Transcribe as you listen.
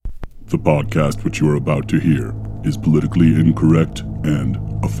The podcast which you are about to hear is politically incorrect and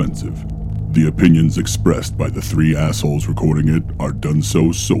offensive. The opinions expressed by the three assholes recording it are done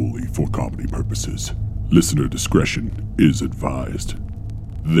so solely for comedy purposes. Listener discretion is advised.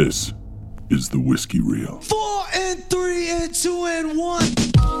 This is the Whiskey Reel. 4 and 3 and 2 and 1.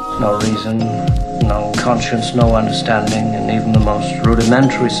 No reason, no conscience, no understanding, and even the most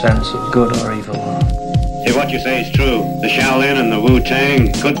rudimentary sense of good or evil. If what you say is true, the Shaolin and the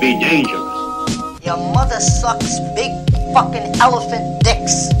Wu-Tang could be dangerous. Your mother sucks big fucking elephant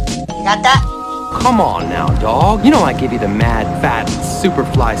dicks. You got that? Come on now, dog. You know I give you the mad, fat,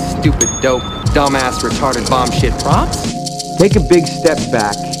 superfly, stupid, dope, dumbass, retarded bomb shit props. Take a big step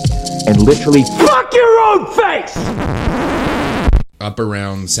back and literally fuck your own face! Up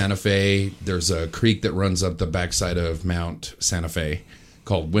around Santa Fe, there's a creek that runs up the backside of Mount Santa Fe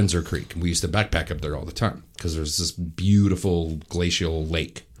called Windsor Creek. And we used to backpack up there all the time because there's this beautiful glacial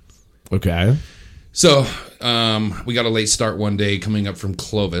lake. Okay. So we got a late start one day coming up from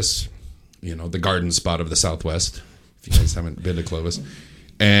Clovis, you know, the garden spot of the Southwest, if you guys haven't been to Clovis.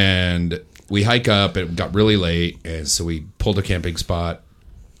 And we hike up, it got really late, and so we pulled a camping spot,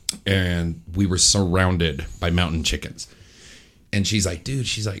 and we were surrounded by mountain chickens. And she's like,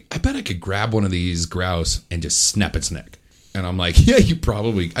 I bet I could grab one of these grouse and just snap its neck. And I'm like, yeah, you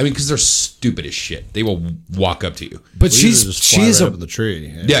probably. I mean, because they're stupid as shit. They will walk up to you. But she's right up in the tree.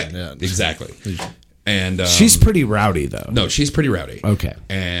 Yeah, exactly. And she's pretty rowdy, though. No, she's pretty rowdy. Okay.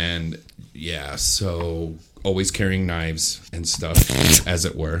 And yeah, so always carrying knives and stuff, as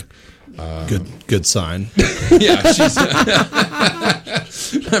it were. Good sign. Yeah, she's.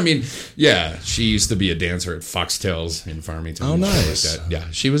 I mean, yeah, she used to be a dancer at Foxtails in Farmington. Oh, nice. Like that. Yeah,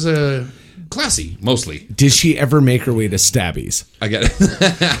 she was a. Classy, mostly. Did she ever make her way to Stabby's? I get it.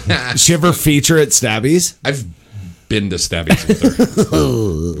 Did she ever feature at Stabby's? I've been to Stabby's with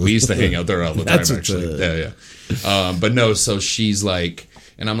her. We used to hang out there all the time, actually. Yeah. But no, so she's like,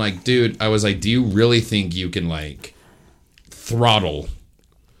 and I'm like, dude, I was like, do you really think you can like throttle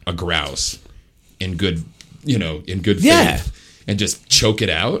a grouse in good faith and just choke it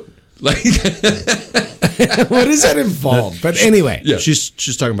out? Like, what does that involve? But anyway, yeah.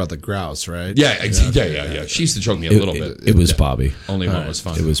 She's talking about the grouse, right? Yeah. She used to choke me a little bit. It was Bobby. Only one was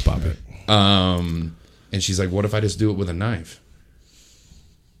fun. It was Bobby. And she's like, "What if I just do it with a knife?"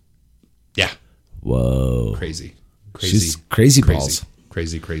 Yeah. Whoa. Crazy. She's crazy balls.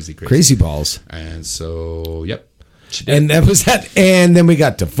 Crazy balls. And so, yep. And that was that. And then we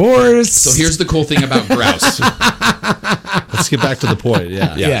got divorced. So here's the cool thing about grouse. Let's get back to the point.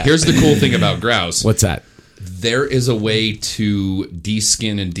 Yeah. Here's the cool thing about grouse. What's that? There is a way to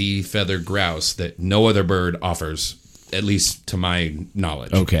de-skin and de-feather grouse that no other bird offers, at least to my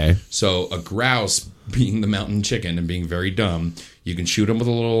knowledge. Okay. So a grouse, being the mountain chicken and being very dumb, you can shoot them with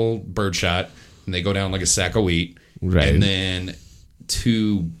a little bird shot, and they go down like a sack of wheat. Right. And then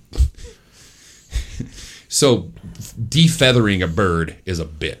So defeathering a bird is a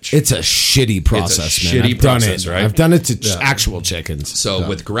bitch. It's a shitty process, man. I've done it. Right? I've done it to actual chickens. So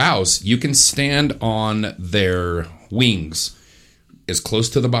with grouse, you can stand on their wings as close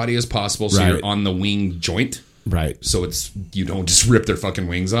to the body as possible, so you're on the wing joint. Right. So you don't just rip their fucking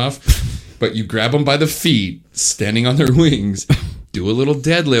wings off, but you grab them by the feet, standing on their wings, do a little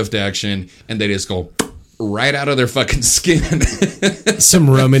deadlift action, and they just go right out of their fucking skin. Some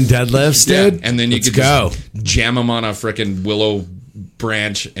Roman deadlifts, dude. Yeah, and then you could just jam them on a freaking willow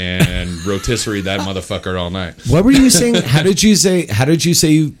branch and rotisserie that motherfucker all night. What were you saying? How did you say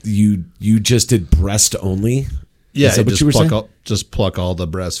you just did breast only? Yeah, Is that what you were saying? Just pluck all the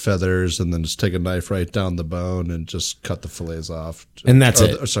breast feathers and then just take a knife right down the bone and just cut the fillets off. And that's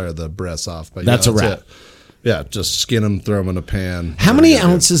it. The breasts off. But that's a wrap. It. Yeah, just skin them, throw them in a pan. How many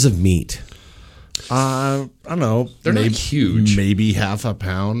ounces of meat? I don't know. They're not huge. Maybe half a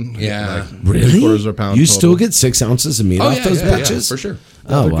pound. Yeah. Like really? 3/4 of a pound. You total. still get 6 ounces of meat off those bitches? Yeah, for sure.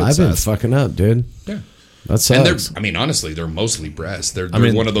 Oh, well, I've been fucking up, dude. Yeah. That sucks. And honestly, they're mostly breasts. They're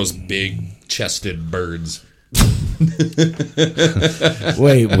one of those big chested birds.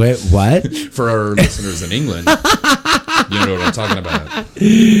 Wait, what? For our listeners in England, you know what I'm talking about.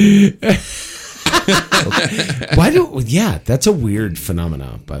 That's a weird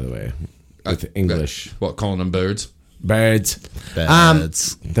phenomenon, by the way, with English. What, calling them birds? Birds. They're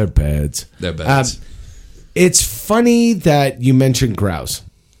birds. They're birds. It's funny that you mentioned grouse.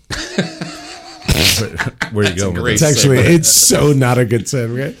 Where you going? It's so not a good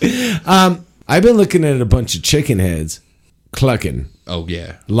segue. I've been looking at a bunch of chicken heads clucking. Oh,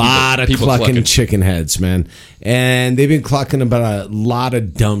 yeah. Lot of clucking chicken heads, man. And they've been clucking about a lot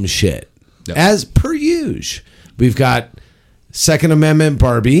of dumb shit. Yep. As per usual. We've got Second Amendment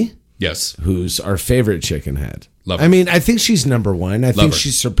Barbie. Yes. who's our favorite chicken head. Love her. I mean, I think she's number one. I think her.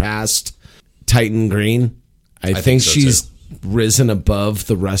 she surpassed Titan Green. I think think so, she's risen above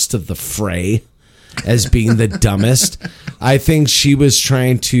the rest of the fray as being the dumbest. I think she was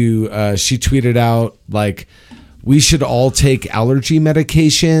trying to, she tweeted out like, we should all take allergy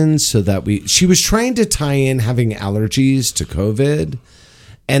medications so that she was trying to tie in having allergies to COVID.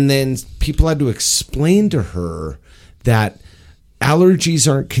 And then people had to explain to her that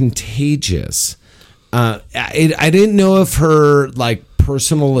allergies aren't contagious. I didn't know if her like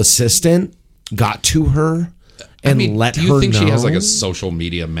personal assistant got to her and let her know. Do you think she has like a social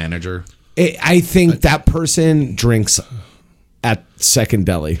media manager? I think that person drinks at Second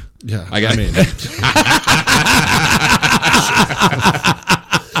Deli. Yeah, I mean,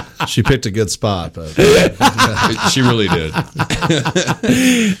 she picked a good spot, but she really did.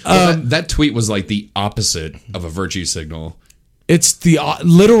 That tweet was like the opposite of a virtue signal. It's the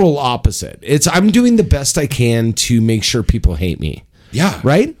literal opposite. It's I'm doing the best I can to make sure people hate me. Yeah,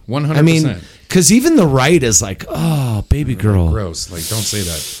 right. 100%. I mean, because even the right is like, oh, baby girl, gross. Like, don't say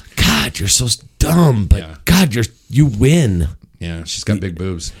that. God, you're so dumb. But God, you win. Yeah, she's got big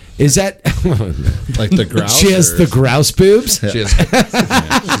boobs. Is that like the grouse? She has the grouse boobs. She has,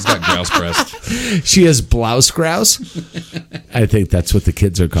 she's got grouse breast. She has blouse grouse. I think that's what the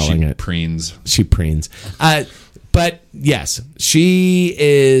kids are calling it. Preens. She preens. But yes, she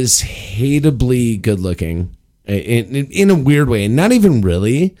is hateably good looking in a weird way, and not even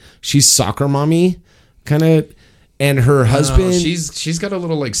really. She's soccer mommy kind of. And her husband, she's got a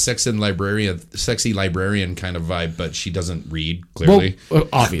little like sexy librarian kind of vibe, but she doesn't read clearly. Well,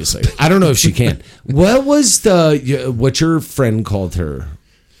 obviously, I don't know if she can. What was what your friend called her?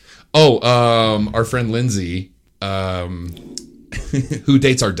 Oh, our friend Lindsay, who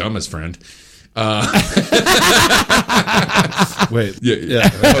dates our dumbest friend. Wait,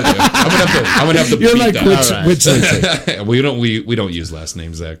 yeah. I'm gonna have to. You're beat like that. which Lindsay? we don't use last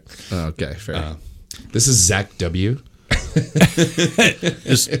names, Zach. Okay, fair. This is Zach W.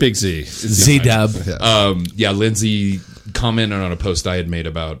 Just Big Z. Z Dub. Yeah, Lindsay commented on a post I had made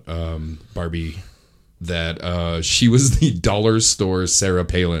about Barbie that she was the dollar store Sarah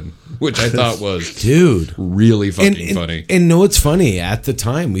Palin, which I thought was really fucking funny. And know what's funny? At the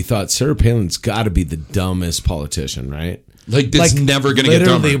time, we thought Sarah Palin's got to be the dumbest politician, right? Like this never going to get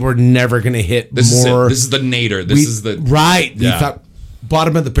dumber. Literally, we're never going to hit more. This is the nadir. This is the right. Yeah. We thought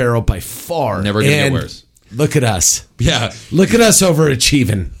bottom of the barrel by far. Never going to get worse. Look at us. Yeah. Look at us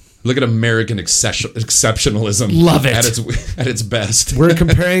overachieving. Look at American exceptionalism. Love it. At its best. We're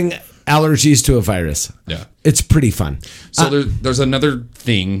comparing allergies to a virus. Yeah. It's pretty fun. So there's another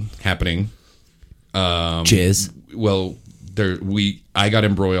thing happening. Jizz. Well, I got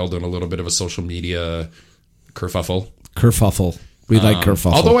embroiled in a little bit of a social media kerfuffle. Kerfuffle. We like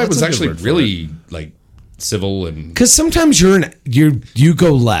kerfuffle. Although I was actually really like civil and because sometimes you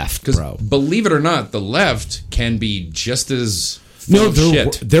go left, bro. Believe it or not, the left can be just as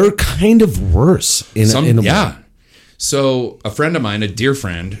they're kind of worse in a way. So a friend of mine, a dear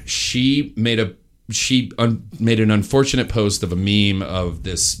friend, she made an unfortunate post of a meme of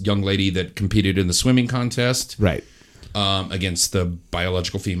this young lady that competed in the swimming contest, right, against the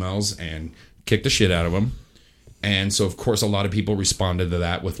biological females and kicked the shit out of them. And so, of course, a lot of people responded to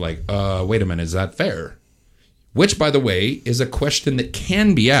that with like, wait a minute, is that fair? Which, by the way, is a question that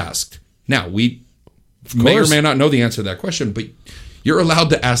can be asked. Now, we may or may not know the answer to that question, but you're allowed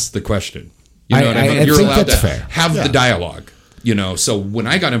to ask the question. You know what I mean? You're allowed to have the dialogue. You know, so when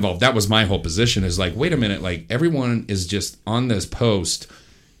I got involved, that was my whole position is like, wait a minute, like everyone is just on this post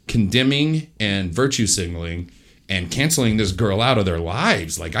condemning and virtue signaling and canceling this girl out of their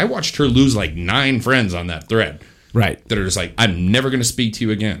lives. Like I watched her lose like 9 friends on that thread. Right. That are just like, I'm never going to speak to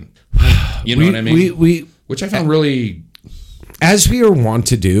you again. You know what I mean? Which I found really... As we are wont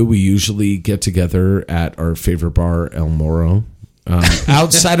to do, we usually get together at our favorite bar, El Moro.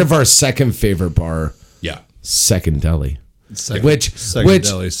 Outside of our second favorite bar, Second Deli. Second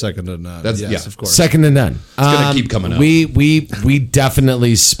Deli, second to none. Yes, of course. Second to none. It's going to keep coming up. We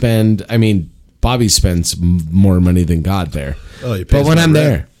definitely spend, I mean, Bobby spends more money than God there. Oh, you But when I'm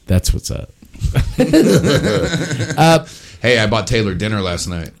there, that's what's up. Hey, I bought Taylor dinner last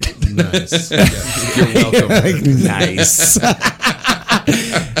night. Nice. You're welcome. Nice.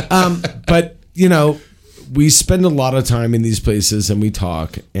 But, you know, we spend a lot of time in these places and we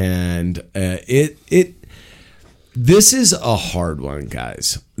talk, and this is a hard one,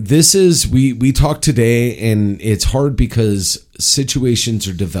 guys. This is, we talked today, and it's hard because situations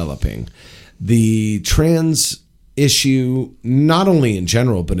are developing. The trans issue, not only in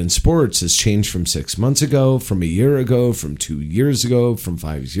general, but in sports, has changed from 6 months ago, from a year ago, from 2 years ago, from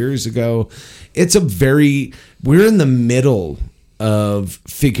 5 years ago. We're in the middle of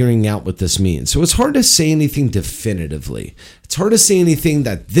figuring out what this means. So it's hard to say anything definitively. It's hard to say anything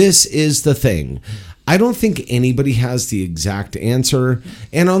that this is the thing. I don't think anybody has the exact answer.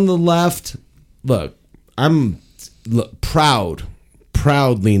 And on the left, look, I'm proud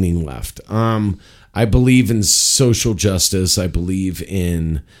leaning left. I believe in social justice. I believe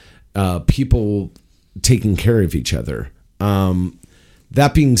in people taking care of each other.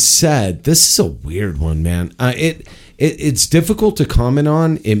 That being said, this is a weird one, man. It's difficult to comment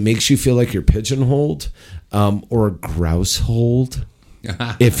on. It makes you feel like you're pigeonholed or grouseholed,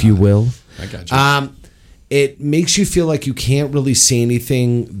 if you will. I got you. It makes you feel like you can't really say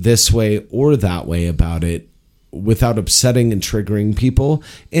anything this way or that way about it without upsetting and triggering people.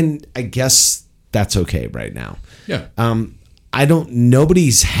 And I guess that's okay right now. Yeah.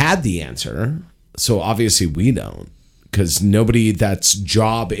 Nobody's had the answer. So obviously we don't, because nobody that's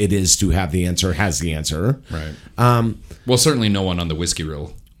job it is to have the answer has the answer. Right. Well, certainly no one on the whiskey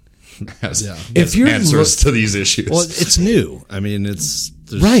reel has if you're answers to these issues. Well, it's new. I mean,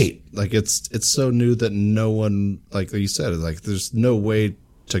 right. Like it's so new that no one, like you said, like there's no way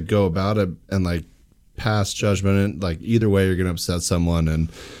to go about it and like pass judgment. And like either way, you're going to upset someone,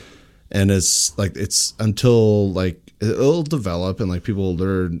 and it's like it's until like it'll develop and like people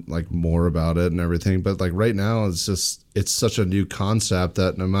learn like more about it and everything. But like right now, it's such a new concept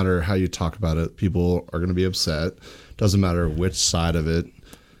that no matter how you talk about it, people are going to be upset. Doesn't matter which side of it.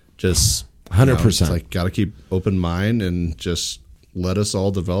 Just 100%. Like got to keep open mind and just let us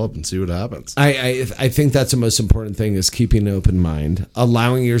all develop and see what happens. I think that's the most important thing, is keeping an open mind,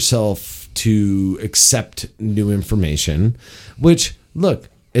 allowing yourself to accept new information, which, look,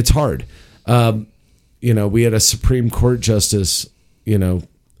 it's hard. We had a Supreme Court justice,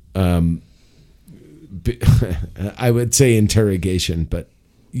 I would say interrogation, but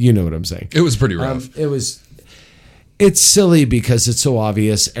you know what I'm saying. It was pretty rough. It's silly because it's so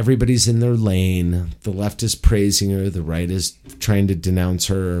obvious. Everybody's in their lane. The left is praising her. The right is trying to denounce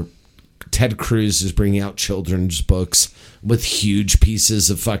her. Ted Cruz is bringing out children's books with huge pieces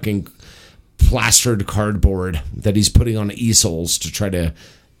of fucking plastered cardboard that he's putting on easels to try to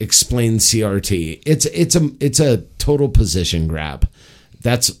explain CRT. It's a total position grab.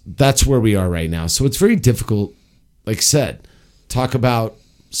 That's where we are right now. So it's very difficult, like I said, talk about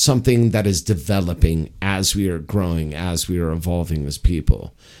something that is developing as we are growing, as we are evolving as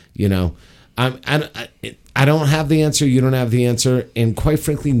people. I don't have the answer. You don't have the answer. And quite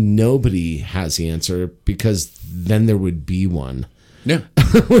frankly, nobody has the answer, because then there would be one. Yeah.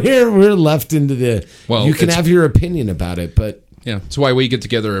 We're left into the, you can have your opinion about it, but yeah, that's why we get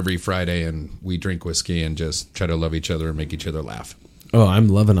together every Friday and we drink whiskey and just try to love each other and make each other laugh. Oh, I'm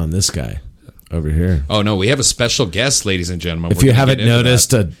loving on this guy over here. Oh, no, we have a special guest, ladies and gentlemen. If you haven't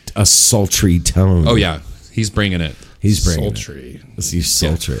noticed, a sultry tone. Oh, yeah. He's bringing it. He's bringing sultry. He's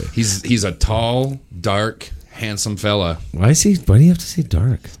sultry. Yeah. He's a tall, dark, handsome fella. Why do you have to say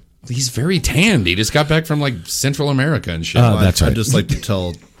dark? He's very tanned. He just got back from like Central America and shit. Oh, that's right. I'd just like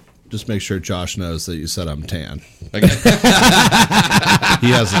to just make sure Josh knows that you said I'm tan. Okay.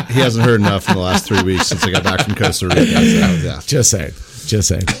 He hasn't heard enough in the last 3 weeks since I got back from Costa Rica. So, yeah. Just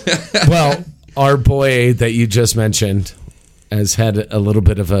saying. Well, our boy that you just mentioned has had a little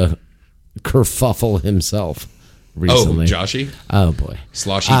bit of a kerfuffle himself recently. Oh, Joshy? Oh, boy.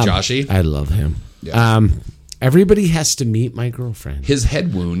 Sloshy Joshy? I love him. Yeah. Everybody has to meet my girlfriend. His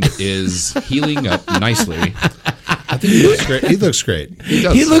head wound is healing up nicely. I think he looks great. He looks great.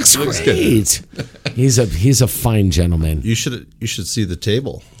 He looks great. He's a fine gentleman. You should see the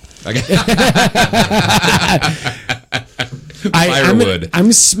table. Firewood.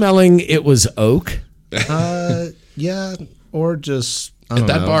 I'm smelling it was oak. Yeah, or just at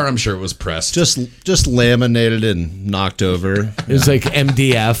that bar, I'm sure it was pressed. Just laminated and knocked over. It was like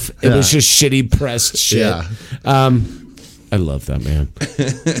MDF. It was just shitty pressed shit. Yeah. I love that man.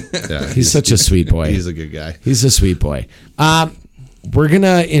 Yeah, he's such a sweet boy. He's a good guy. He's a sweet boy. We're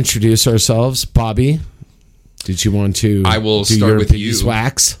gonna introduce ourselves. Bobby, did you want to? I will do start your with you,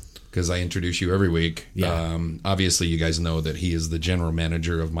 wax, because I introduce you every week. Yeah. Obviously, you guys know that he is the general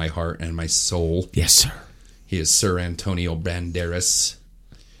manager of my heart and my soul. Yes, sir. He is Sir Antonio Banderas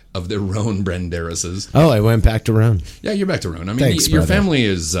of the Roan Banderases. Oh, I went back to Roan. Yeah, you're back to Roan. I mean, Thanks, your brother. family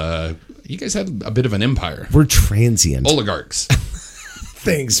is. You guys had a bit of an empire. We're transient Oligarchs.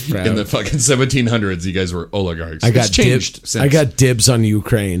 Thanks, bro. In the fucking 1700s, you guys were oligarchs. I got it's changed since. I got dibs on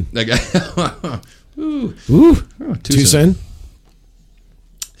Ukraine. Ooh. Ooh, Oh, too soon.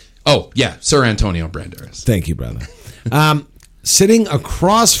 Oh, yeah, Sir Antonio Banderas. Thank you, brother. Sitting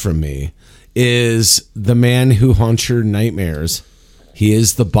across from me is the man who haunts your nightmares. He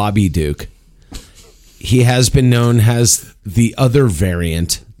is the Bobby Duke. He has been known as the other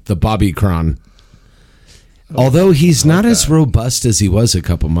variant, the Bobby Cron. Although he's not as robust as he was a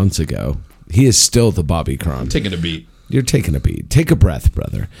couple months ago, he is still the Bobby Cron. Taking a beat. You're taking a beat. Take a breath,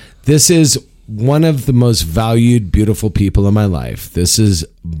 brother. This is one of the most valued, beautiful people in my life. This is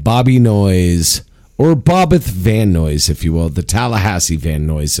Bobby Noise, or Bobbeth Van Noise, if you will, the Tallahassee Van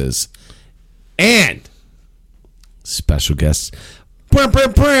Noises. And special guests. We've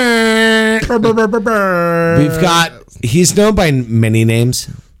got, he's known by many names.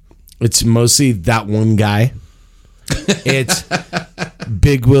 It's mostly that one guy. It's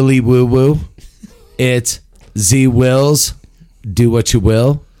Big Willie Woo Woo. It's Z Wills, Do What You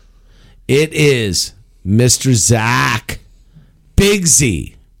Will. It is Mr. Zach Big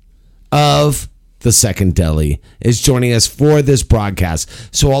Z of The Second Deli is joining us for this broadcast.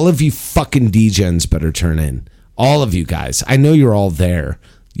 So all of you fucking DJs better turn in. All of you guys. I know you're all there.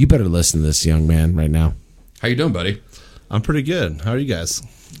 You better listen to this young man right now. How you doing, buddy? I'm pretty good. How are you guys?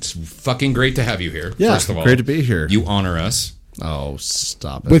 It's fucking great to have you here. Yeah, first of all, great to be here. You honor us. Oh,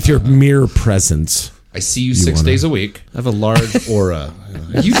 stop it. With your mere presence. I see you 6 days a week. I have a large aura.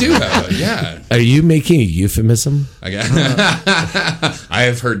 You do have it, yeah. Are you making a euphemism? I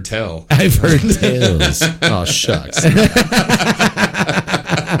have heard tell. I've heard tales. Oh, shucks.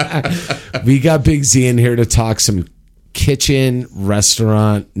 We got Big Z in here to talk some kitchen,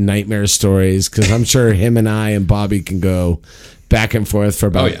 restaurant, nightmare stories, because I'm sure him and I and Bobby can go back and forth for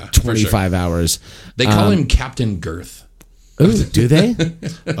about 25 hours. They call him Captain Girth. Ooh, do they?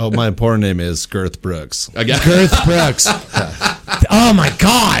 Oh, my porn name is Girth Brooks. Girth Brooks. Oh, my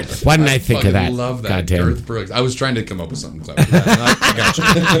God. Why didn't I think of that? I love that. Goddamn. Girth Brooks. I was trying to come up with something clever. I got you.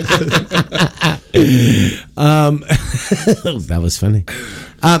 That was funny.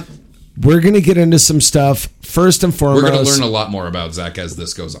 We're going to get into some stuff. First and foremost, we're going to learn a lot more about Zach as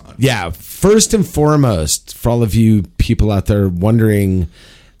this goes on. Yeah. First and foremost, for all of you people out there wondering,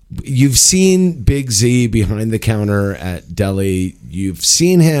 you've seen Big Z behind the counter at Deli. You've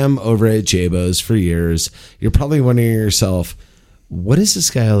seen him over at Jabo's for years. You're probably wondering to yourself, what is this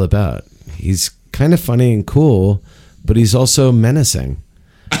guy all about? He's kind of funny and cool, but he's also menacing.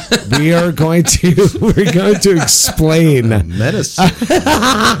 We're going to explain medicine.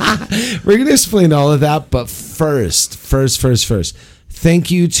 We're going to explain all of that, but first,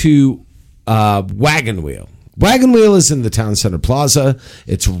 thank you to Wagon Wheel. Wagon Wheel is in the Town Center Plaza.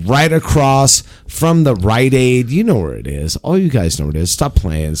 It's right across from the Rite Aid. You know where it is. All you guys know where it is. Stop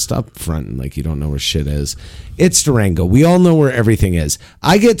playing. Stop fronting like you don't know where shit is. It's Durango. We all know where everything is.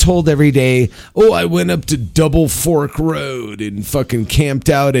 I get told every day, oh, I went up to Double Fork Road and fucking camped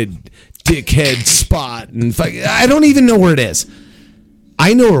out at Dickhead Spot. And I don't even know where it is.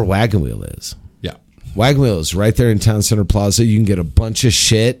 I know where Wagon Wheel is. Yeah. Wagon Wheel is right there in Town Center Plaza. You can get a bunch of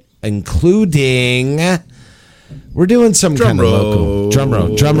shit, including... We're doing some kind of local drum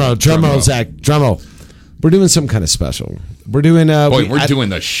roll, Zach, drum roll. We're doing some kind of special. We're doing we're doing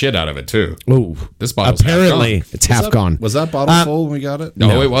the shit out of it too. Oh, this bottle's apparently it's half gone. Was that bottle full when we got it?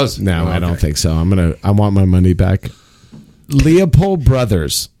 No, it was. No, I don't think so. I want my money back. Leopold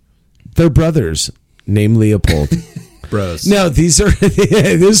Brothers. They're brothers named Leopold. Bros. No, these are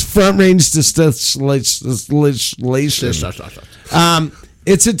this Front Range distillation.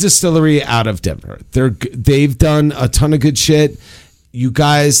 It's a distillery out of Denver. They've done a ton of good shit. You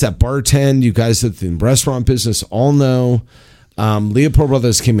guys that bartend, you guys that in the restaurant business all know Leopold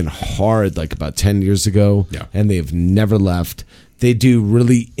Brothers came in hard like about 10 years ago, and they've never left. They do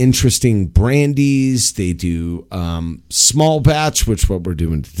really interesting brandies. They do small batch, which is what we're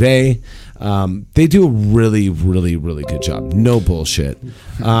doing today. They do a really, really, really good job. No bullshit.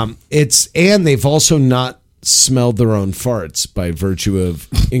 And they've also not smelled their own farts by virtue of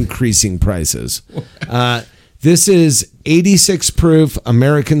increasing prices. This is 86 proof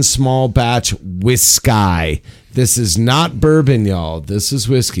American small batch whiskey. This is not bourbon, y'all. This is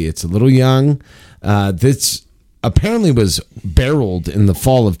whiskey. It's a little young. This apparently was barreled in the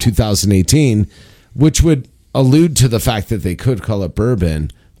fall of 2018, which would allude to the fact that they could call it bourbon.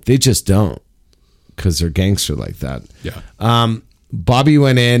 They just don't, because they're gangster like that. Yeah. Bobby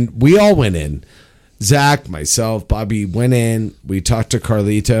went in. We all went in. Zach, myself, Bobby went in. We talked to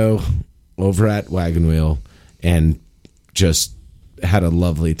Carlito over at Wagon Wheel and just had a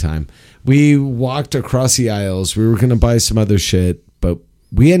lovely time. We walked across the aisles. We were going to buy some other shit, but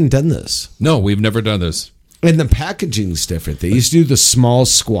we hadn't done this. No, we've never done this. And the packaging's different. They used to do the small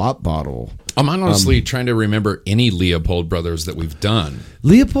squat bottle. I'm honestly trying to remember any Leopold Brothers that we've done.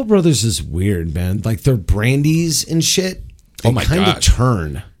 Leopold Brothers is weird, man. Like their brandies and shit, they Oh my kind of God.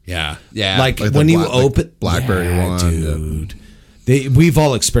 turn. Yeah. Yeah. Like the when you black- open blackberry one, dude. We've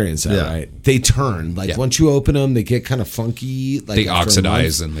all experienced that, Yeah. right? They turn. Like Yeah. once you open them, they get kind of funky. Like they after a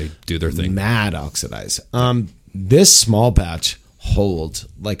oxidize month. and they do their thing. Mad oxidize. This small batch holds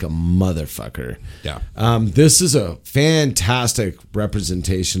like a motherfucker. Yeah. This is a fantastic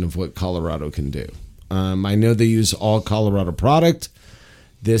representation of what Colorado can do. I know they use all Colorado product.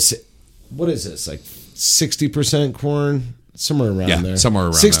 What is this? Like 60% corn, somewhere around Yeah, there. somewhere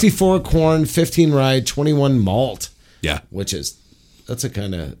around 64 corn, 15 rye, 21 malt. Yeah. That's a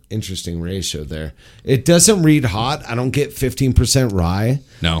kind of interesting ratio there. It doesn't read hot. I don't get 15% rye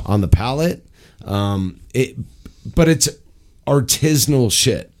No. on the palate. But it's artisanal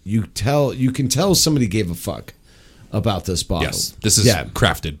shit. You can tell somebody gave a fuck about this bottle. Yes. This is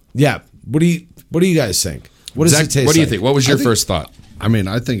crafted. Yeah. What do you guys think? What does Zach, it taste what do you like? think? What was your first thought? I mean,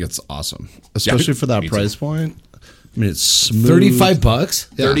 I think it's awesome, especially for that me too. price point. I mean, it's smooth. $35?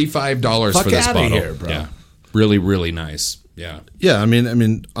 Yeah. $35 Fuck for this outta bottle. here, bro. Yeah. Really, really nice. Yeah. Yeah, I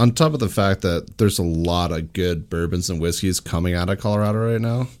mean, on top of the fact that there's a lot of good bourbons and whiskeys coming out of Colorado right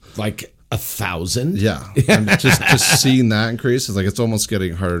now. Like 1,000? Yeah, and just seeing that increase is like it's almost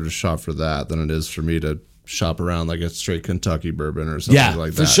getting harder to shop for that than it is for me to shop around like a straight Kentucky bourbon or something Yeah,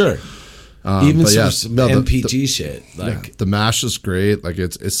 like that. for sure. Even but some yeah, no, MPG shit. Like the mash is great. Like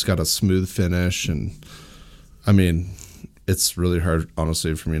it's got a smooth finish, and I mean, it's really hard,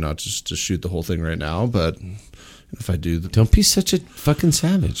 honestly, for me not just to shoot the whole thing right now. But if I do, don't be such a fucking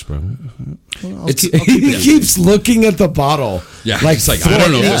savage, bro. I'll He keep keeps looking at the bottle. Yeah. It's like, I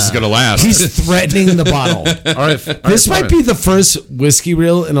don't know if this is going to last. He's threatening the bottle. All right, This might be the first whiskey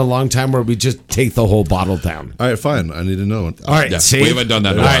reel in a long time where we just take the whole bottle down. All right, fine. I need to know. All right, Yeah, see? we haven't done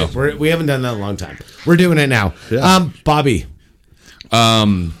that in a All while. right, we haven't done that in a long time. We're doing it now. Yeah. Bobby.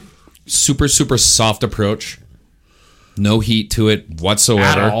 Super, super soft approach. No heat to it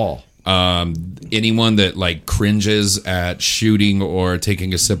whatsoever. At all. Anyone that like cringes at shooting or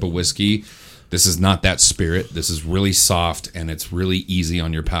taking a sip of whiskey, this is not that spirit. This is really soft and it's really easy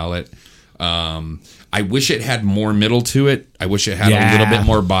on your palate. I wish it had more middle to it. I wish it had a little bit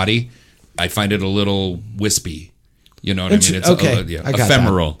more body. I find it a little wispy. You know what I mean? It's okay. I got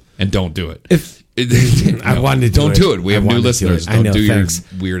ephemeral, and don't do it. I wanted to do don't it. do it. We I have new wanted to do listeners. it. I Don't know, do thanks.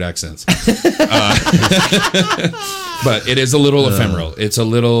 your weird accents. But it is a little ephemeral. It's a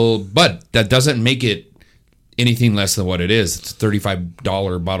little, but that doesn't make it anything less than what it is. It's a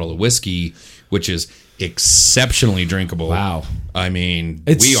 $35 bottle of whiskey, which is exceptionally drinkable. Wow. I mean,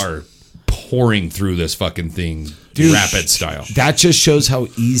 It's- we are pouring through this fucking thing rapid style. That just shows how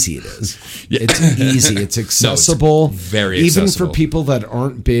easy it is. It's easy. It's accessible. very Even accessible. for people that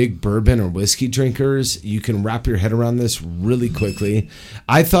aren't big bourbon or whiskey drinkers, you can wrap your head around this really quickly.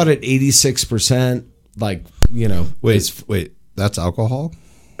 I thought at 86%, like, you know, Wait, that's alcohol?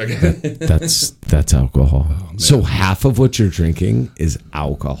 that's alcohol. So half of what you're drinking is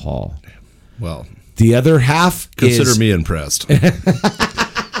alcohol. Well, The other half consider is me impressed.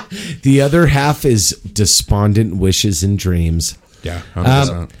 the other half is despondent wishes and dreams. Yeah.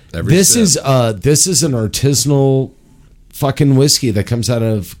 100%. This is an artisanal fucking whiskey that comes out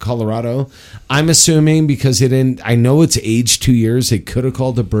of Colorado. I'm assuming because I know it's aged 2 years. They could have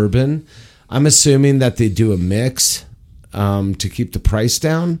called it bourbon. I'm assuming that they do a mix to keep the price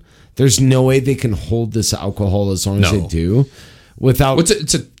down. There's no way they can hold this alcohol as long as they do without.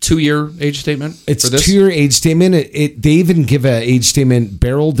 It's a 2-year age statement. It's for this? 2-year age statement. They even give an age statement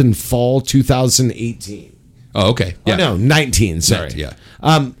barreled in fall 2018. Oh, okay. Yeah. Yeah. Oh, no, 19. Sorry. Yeah.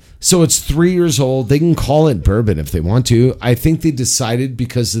 So it's 3 years old. They can call it bourbon if they want to. I think they decided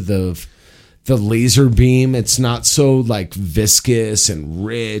because of the laser beam, it's not so like viscous and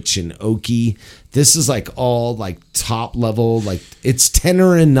rich and oaky. This is like all like top level, like it's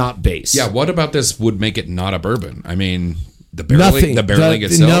tenor and not bass. Yeah. What about this would make it not a bourbon? I mean, the barreling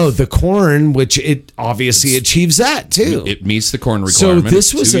itself. No, the corn, which it obviously achieves that too. It meets the corn So requirement.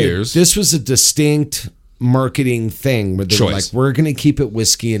 this was 2 years. this was a distinct marketing thing where they were like, Choice. we're going to keep it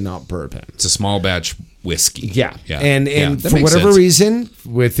whiskey and not bourbon. It's a small batch whiskey. Yeah. Yeah. And that for makes whatever sense. reason,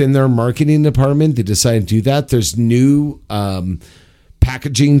 within their marketing department, they decided to do that. There's new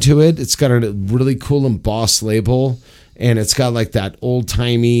packaging to it. It's got a really cool embossed label, and it's got like that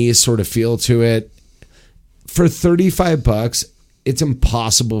old-timey sort of feel to it. For $35, it's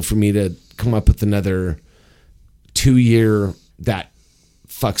impossible for me to come up with another 2-year that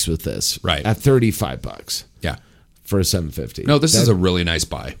fucks with this. Right. At $35. Yeah. for a 750. No, this is a really nice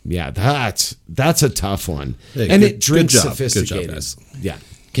buy. Yeah, that's a tough one. Hey, and good- it drinks good job. Good job, sophisticated. guys. Yeah.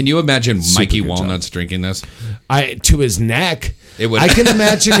 Can you imagine Mikey good job. Walnuts drinking this? To his neck. It would- I can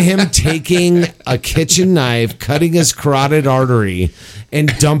imagine him taking a kitchen knife, cutting his carotid artery,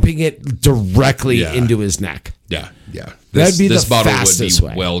 and dumping it directly Yeah. into his neck. Yeah, yeah. That'd be this the bottle would fastest be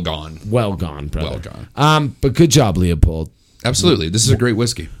way. well gone. Well gone, brother. Well gone. But good job, Leopold. Absolutely. This is a great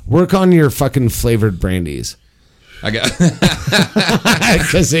whiskey. Work on your fucking flavored brandies. I got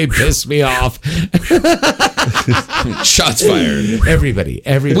Because they piss me off. shots fired. Everybody.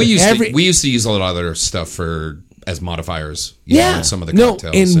 We used to use a lot of other stuff as modifiers. You know, in some of the no,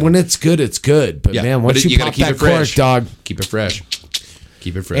 cocktails. and when it's good, it's good. But Yeah, man, but once you gotta pop that cork, dog, Keep it fresh.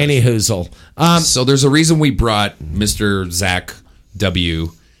 Keep it fresh. any hoozle. So there's a reason we brought Mr. Zach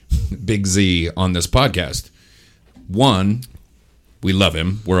W. Big Z on this podcast. One, we love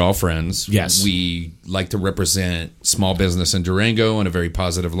him. We're all friends. Yes. We like to represent small business in Durango in a very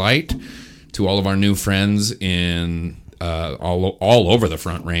positive light. To all of our new friends in all over the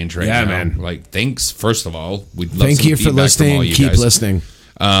Front Range right Yeah, now. man. Like, thanks, first of all. We'd love Thank some you for feedback from all listening. you Keep guys. listening.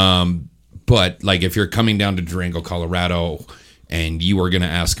 But like if you're coming down to Durango, Colorado, and you were going to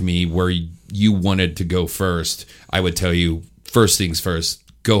ask me where you wanted to go first, I would tell you first things first,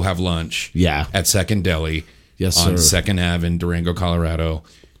 go have lunch. Yeah. At Second Deli. Yes, on sir. Second Ave in Durango, Colorado.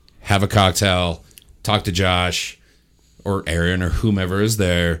 Have a cocktail, talk to Josh or Aaron or whomever is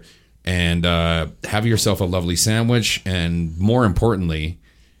there, and have yourself a lovely sandwich, and more importantly,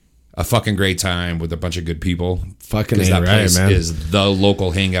 a fucking great time with a bunch of good people. Fucking 'Cause A that right, place man. is the local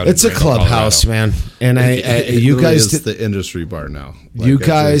hangout. It's in a Durango, clubhouse, Colorado. man. And you It guys is did, the industry bar now. you Like,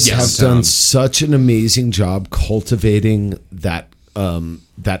 guys it's have downtown. done such an amazing job cultivating that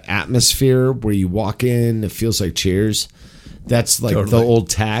atmosphere where you walk in, it feels like Cheers. That's like the Totally. old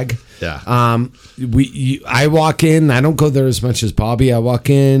tag. Yeah. I walk in. I don't go there as much as Bobby. I walk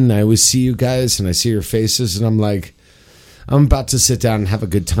in. I always see you guys, and I see your faces, and I'm like, I'm about to sit down and have a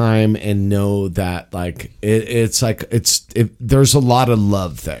good time, and know that like there's a lot of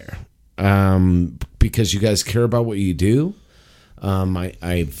love there, because you guys care about what you do.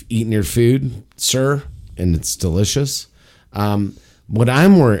 I've eaten your food, sir, and it's delicious. What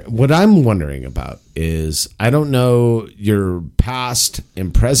I'm wondering about is, I don't know your past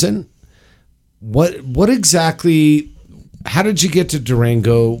and present. What exactly? How did you get to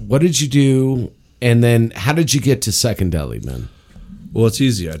Durango? What did you do? And then how did you get to Second Deli, man? Well, it's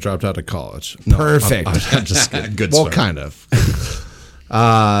easy. I dropped out of college. No, Perfect. I'm just kidding. Good Well, start. kind of.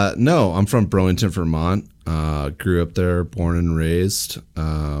 No, I'm from Burlington, Vermont. Grew up there, born and raised.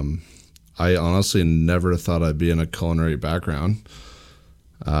 I honestly never thought I'd be in a culinary background.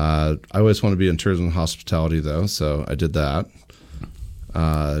 I always wanted to be in tourism and hospitality, though, so I did that.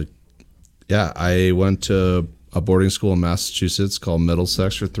 I went to a boarding school in Massachusetts called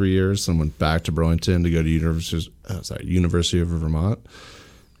Middlesex for 3 years, and went back to Burlington to go to University of Vermont,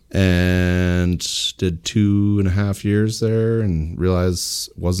 and did 2.5 years there, and realized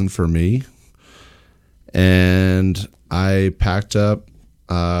it wasn't for me. And I packed up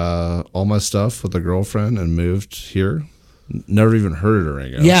all my stuff with a girlfriend and moved here. Never even heard of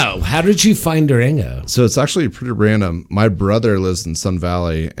Durango. Yeah, how did you find Durango? So it's actually pretty random. My brother lives in Sun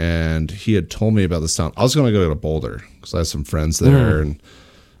Valley, and he had told me about this town. I was going to go to Boulder because I have some friends there, and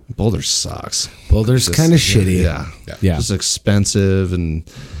Boulder sucks. Boulder's kind of shitty. Yeah. Yeah. Just expensive, and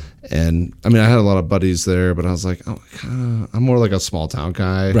I mean, I had a lot of buddies there, but I was like, I'm more like a small town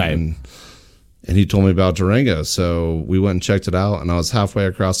guy, Right. And he told me about Durango, so we went and checked it out, and I was halfway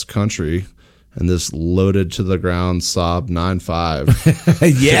across the country. And this loaded to the ground Saab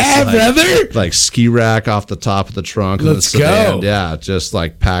 9.5. Yeah, brother. Like ski rack off the top of the trunk. of the Let's sedan. go. Yeah, just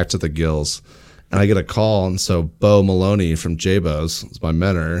like packed to the gills. And I get a call, and so Bo Maloney from J-Bo's is my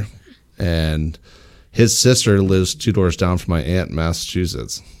mentor, and his sister lives 2 doors down from my aunt in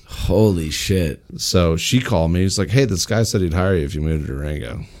Massachusetts. Holy shit. So she called me. He's like, "Hey, this guy said he'd hire you if you moved to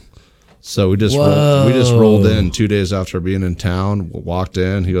Durango." So we just Whoa. rolled in 2 days after being in town. Walked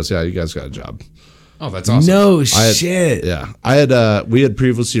in. He goes, "Yeah, you guys got a job." Oh, that's awesome. No I had- shit. Yeah, we had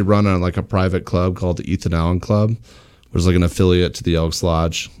previously run on like a private club called the Ethan Allen Club, which was like an affiliate to the Elks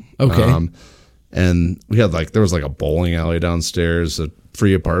Lodge. Okay. And we had there was like a bowling alley downstairs, a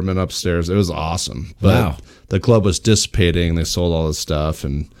free apartment upstairs. It was awesome. But Wow. the club was dissipating. They sold all this stuff,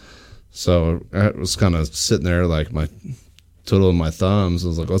 and so I was kind of sitting there like my twiddling my thumbs. I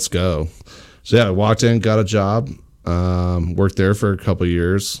was like, let's go. So yeah, I walked in, got a job, worked there for a couple of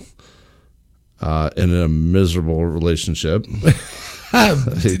years. In a miserable relationship. A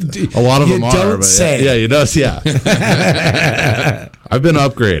lot of You them are. don't but say. Yeah, you know. Yeah. I've been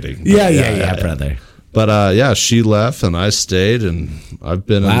upgrading. Yeah, brother. But yeah, she left and I stayed, and I've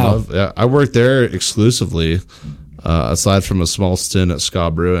been in love. Yeah, I worked there exclusively, aside from a small stint at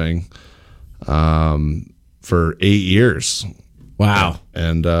Ska Brewing, for 8 years. Wow.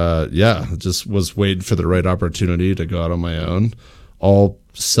 And yeah, just was waiting for the right opportunity to go out on my own. All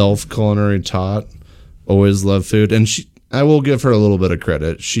self-culinary taught. Always loved food, and I will give her a little bit of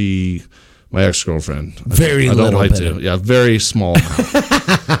credit. My ex-girlfriend, very I don't little like bit. to, yeah, very small.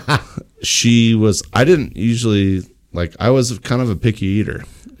 I didn't usually, like, I was kind of a picky eater,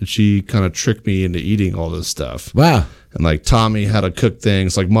 and she kind of tricked me into eating all this stuff. Wow. And like taught me how to cook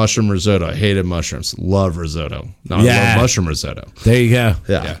things like mushroom risotto. I hated mushrooms. Love risotto. No, I love mushroom risotto. There you go.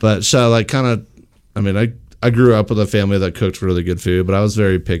 Yeah. But so like kind of, I mean, I grew up with a family that cooked really good food, but I was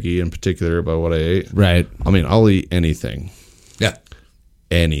very picky in particular about what I ate. Right. I mean, I'll eat anything. Yeah.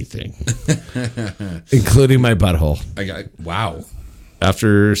 Anything. Including my butthole. Wow.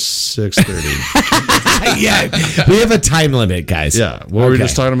 After 6:30. Yeah. We have a time limit, guys. Yeah. What were we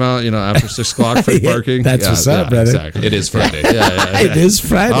just talking about? After 6 o'clock free parking? That's what's up, brother. Exactly. It is Friday. Yeah. It is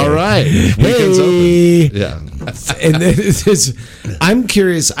Friday. All right. Weekend's Hey. open. Yeah. And this is, I'm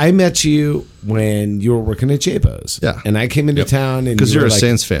curious. I met you when you were working at J-Bo's. Yeah. And I came into town. And Because you you're were a like,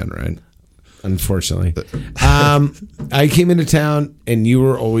 Saints fan, right? Unfortunately. I came into town and you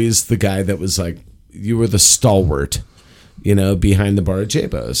were always the guy that was like, you were the stalwart, behind the bar at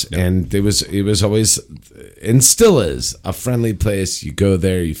J-Bo's. Yep. And it was always, and still is, a friendly place. You go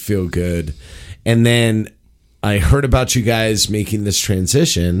there, you feel good. And then I heard about you guys making this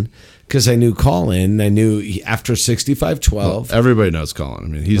transition because I knew Colin. I knew after 6512. Well, everybody knows Colin. I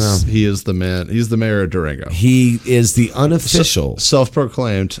mean, he is the man. He's the mayor of Durango. He is the unofficial.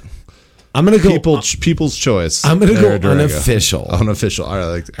 Self-proclaimed. I'm going to go. People's choice. I'm going to go Durango. unofficial. Unofficial. I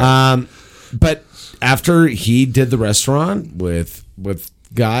like that. But after he did the restaurant with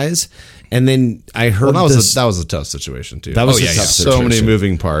guys, and then I heard that was a tough situation too. That was a tough situation. So many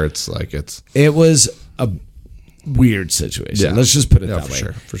moving parts. It was a weird situation. Yeah. Let's just put it that way.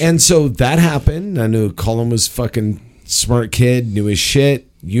 Sure. And so that happened. I knew Colin was fucking smart kid, knew his shit.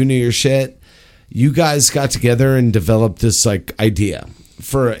 You knew your shit. You guys got together and developed this like idea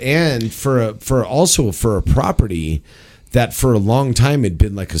for a property that for a long time had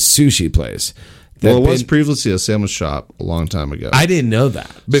been like a sushi place. Well, it was previously a sandwich shop a long time ago. I didn't know that.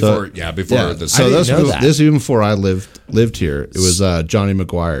 Before So this even before I lived here. It was Johnny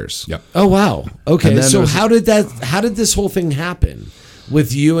McGuire's. Yep. Oh wow. Okay. So how did this whole thing happen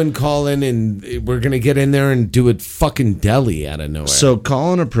with you and Colin? And we're gonna get in there and do a fucking deli out of nowhere. So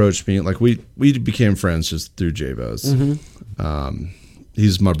Colin approached me. Like we became friends just through J-Bo's. Mm-hmm.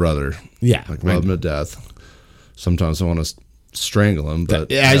 He's my brother. Yeah. Like love him to death. Sometimes I want to strangle him, but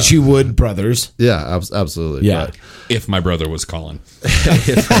as you would brothers. Yeah, absolutely. Yeah. But, if my brother was Colin.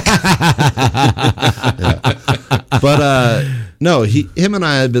 But no, him and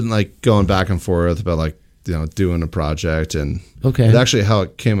I had been like going back and forth about like doing a project, and actually how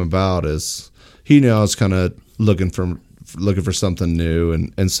it came about is he knew I was kind of looking for something new,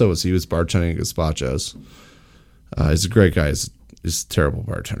 and so was he. Was bartending at Gazpacho's. He's a great guy. He's a terrible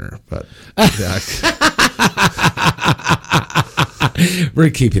bartender, but we're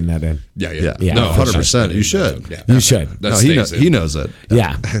keeping that in. Yeah. No, 100%. You should. Yeah. You should. No, he knows it.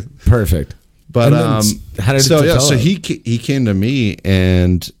 Yeah. Perfect. But how did it develop? So he came to me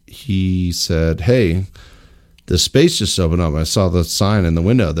and he said, "Hey, the space just opened up. I saw the sign in the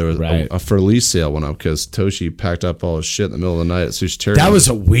window. There was a for lease sale went up because Toshi packed up all his shit in the middle of the night at Sushi Terry." That was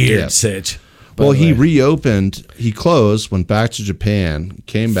a weird sitch. Well, he reopened. He closed, went back to Japan,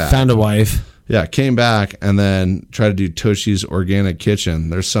 came back, found a wife. Yeah, came back and then tried to do Toshi's Organic Kitchen.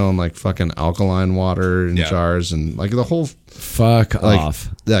 They're selling like fucking alkaline water in jars and like the whole off.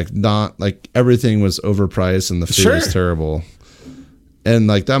 Like not like everything was overpriced and the food was terrible. And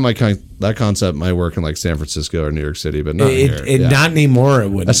like that concept might work in like San Francisco or New York City, but not here. Not anymore. It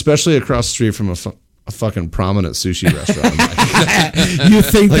wouldn't, especially across the street from a fucking prominent sushi restaurant. You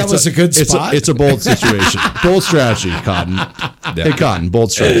think that was a good spot? It's a bold situation. Bold strategy, Cotton. Hey, Cotton,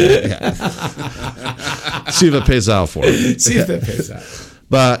 bold strategy. Yeah. See if it pays out for him. See if it pays out.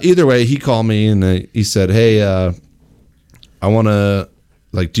 But either way, he called me and he said, "Hey, I want to,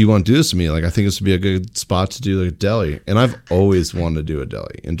 like, do you want to do this to me? Like, I think this would be a good spot to do like a deli." And I've always wanted to do a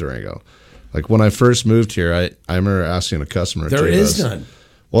deli in Durango. Like when I first moved here, I remember asking a customer. There is none.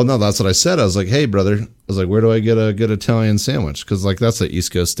 Well, no, that's what I said. I was like, "Hey, brother," I was like, "Where do I get a good Italian sandwich?" Because like that's the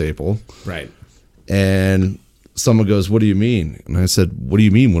East Coast staple, right? And someone goes, "What do you mean?" And I said, "What do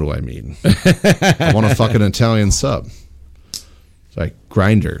you mean? What do I mean? I want a fucking Italian sub." It's like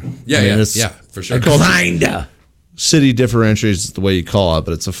grinder. Yeah, for sure. Grinder. city differentiates the way you call it,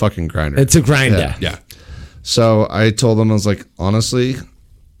 but it's a fucking grinder. It's a grinder. Yeah. So I told them, I was like, honestly,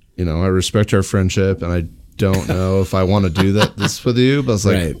 I respect our friendship, and I don't know if I want to do this with you, but I was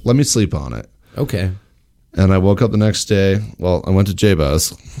like, Right. let me sleep on it. Okay. And I woke up the next day. Well, I went to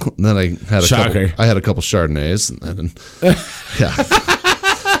J-Buzz, and then I had a couple Chardonnays, and then, yeah.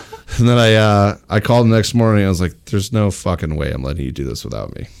 And then I called the next morning. I was like, "There's no fucking way I'm letting you do this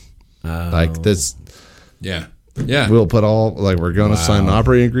without me. Like this, Yeah. Yeah. we'll put all like we're going to sign an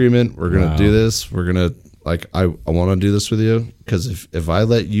operating agreement. We're going to do this. We're going to like I want to do this with you because if I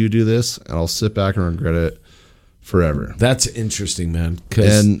let you do this, and I'll sit back and regret it forever. That's interesting, man.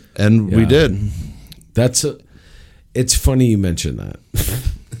 'Cause- And we did. It's funny you mentioned that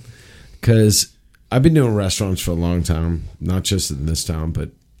because I've been doing restaurants for a long time, not just in this town, but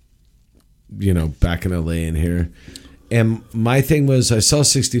back in LA and here. And my thing was I saw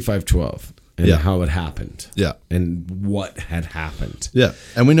 6512 and how it happened. Yeah. And what had happened. Yeah.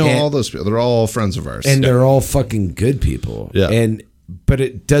 And we know all those people. They're all friends of ours. And they're all fucking good people. Yeah. But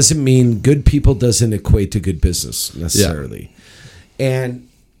it doesn't mean good people doesn't equate to good business necessarily. Yeah. And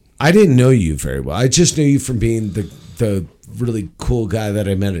I didn't know you very well. I just knew you from being the really cool guy that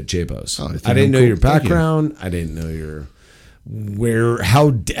I met at J-Bo's. I didn't know your background. I didn't know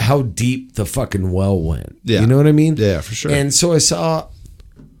how deep the fucking well went. Yeah. You know what I mean? Yeah, for sure. And so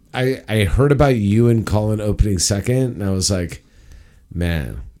I heard about you and Colin opening second, and I was like,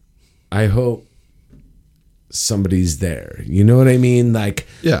 man, I hope somebody's there. You know what I mean? Like,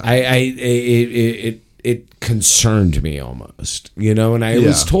 yeah, it concerned me almost, and I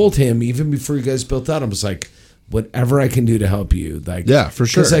was told him even before you guys built out, I was like, whatever I can do to help you, like, yeah, for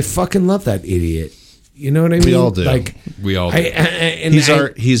sure, because I fucking love that idiot. You know what I mean? We all do. Like, we all do.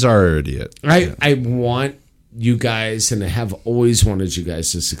 He's our idiot. I want you guys, and I have always wanted you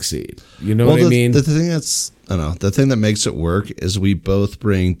guys to succeed. You know what I mean? The thing that makes it work is we both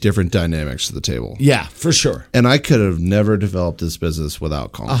bring different dynamics to the table. Yeah, for sure. And I could have never developed this business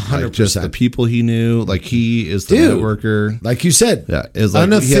without Colin. 100%. Just the people he knew, like he is the networker. Like you said, yeah, is like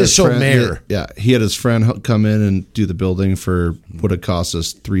unofficial mayor. He had his friend come in and do the building for what it cost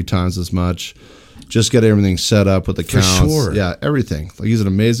us 3 times as much. Just get everything set up with the counts. Sure. Yeah, everything. Like he's an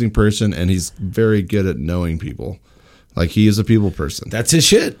amazing person, and he's very good at knowing people. Like he is a people person. That's his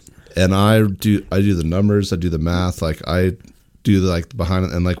shit. And I do the numbers, I do the math, like I do the behind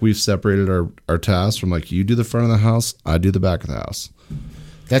it, and like we've separated our tasks from like you do the front of the house, I do the back of the house.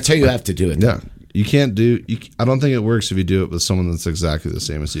 That's how you have to do it. Yeah. You can't I don't think it works if you do it with someone that's exactly the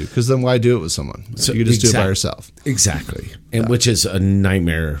same as you. Because then why do it with someone? So you can just do it by yourself. Exactly. And which is a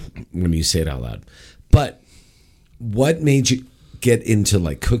nightmare when you say it out loud. But what made you get into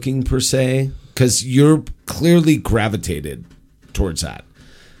like cooking per se? Because you're clearly gravitated towards that.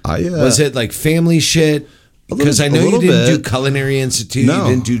 Was it like family shit? Because I know you didn't do Culinary Institute, you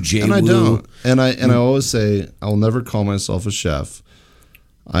didn't do JWU. And I don't. And I always say I will never call myself a chef.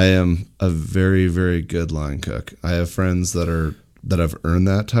 I am a very, very good line cook. I have friends that have earned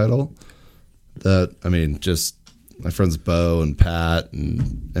that title. Just my friends Bo and Pat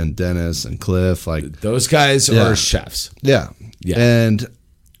and Dennis and Cliff, like those guys are chefs. Yeah. Yeah. And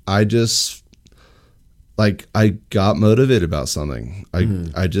I just I got motivated about something. There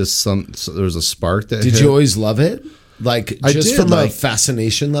was a spark that Did you always love it? Like just from a like,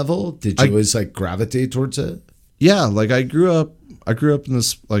 fascination level, did you always like gravitate towards it? Yeah, like I grew up in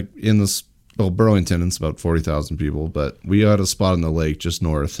this Burlington, it's about 40,000 people, but we had a spot on the lake just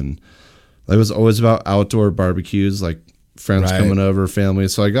north, and it was always about outdoor barbecues, like friends coming over, family.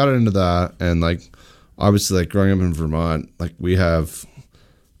 So I got into that, and like obviously like growing up in Vermont, like we have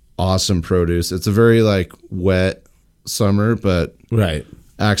awesome produce. It's a very like wet summer, but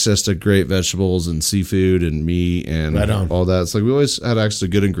access to great vegetables and seafood and meat and all that. It's like we always had access to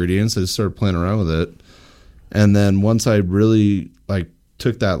good ingredients. I just started playing around with it. And then once I really like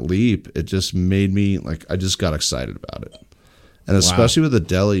took that leap, it just made me like, I just got excited about it. And especially with the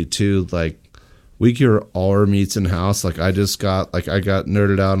deli too, like we cure all our meats in house. Like I got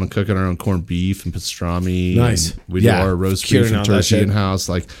nerded out on cooking our own corned beef and pastrami. Nice. And we do our roast beef and turkey in house.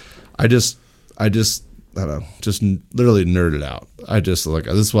 Like I don't know, just literally nerded out. I just like,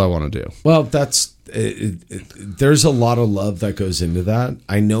 this is what I want to do. Well, there's a lot of love that goes into that.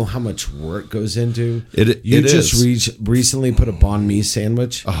 I know how much work goes into it. You just recently put a banh mi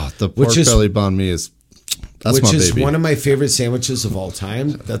sandwich. Oh, the pork belly banh mi is one of my favorite sandwiches of all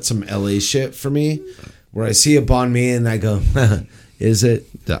time. That's some LA shit for me, where I see a banh mi and I go, is it?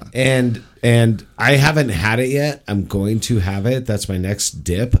 Yeah. And I haven't had it yet. I'm going to have it. That's my next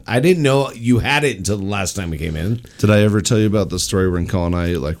dip. I didn't know you had it until the last time we came in. Did I ever tell you about the story when Colin and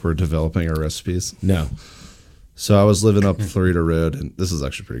I like were developing our recipes? No. So I was living up Florida Road, and this is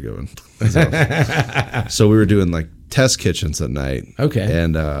actually a pretty good one. So we were doing like test kitchens at night. Okay.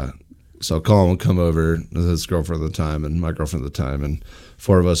 And so Colin would come over, his girlfriend at the time, and my girlfriend at the time, and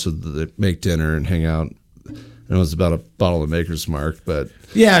 4 of us would make dinner and hang out. And it was about a bottle of Maker's Mark, but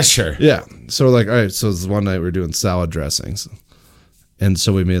Yeah, sure. yeah. So we're like, all right. So this one night we were doing salad dressings, and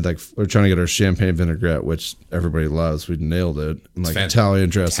so we made we're trying to get our champagne vinaigrette, which everybody loves. We nailed it. And like Italian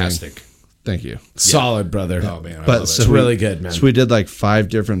dressing. Fantastic. Thank you. Solid, brother. Oh man, I But love so it. It's really good, man. So we did like 5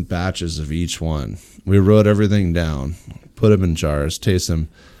 different batches of each one. We wrote everything down, put them in jars, taste them.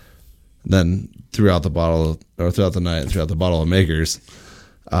 Then throughout the bottle, or throughout the night, throughout the bottle of Makers,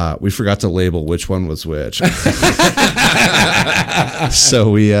 we forgot to label which one was which.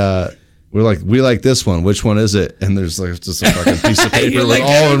 So we're like, we like this one. Which one is it? And there's like just a fucking piece of paper with like,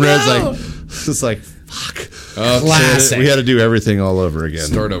 all in red. no. It's like, fuck. Classic. We had to do everything all over again.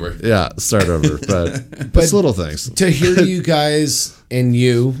 Start over. Yeah, start over. But it's little things. To hear you guys and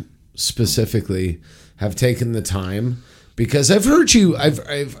you specifically have taken the time, because I've heard you.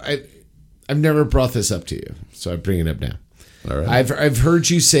 I've never brought this up to you, so I'm bringing it up now. All right. I've heard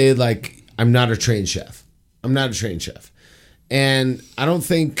you say like, I'm not a trained chef. I'm not a trained chef, and I don't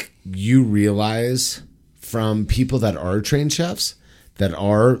think you realize from people that are trained chefs that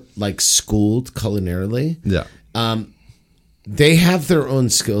are like schooled culinarily. Yeah. They have their own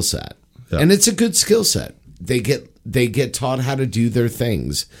skill set, Yeah. and it's a good skill set. They get taught how to do their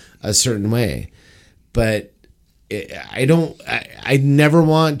things a certain way, but I never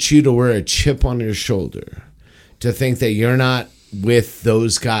want you to wear a chip on your shoulder to think that you're not with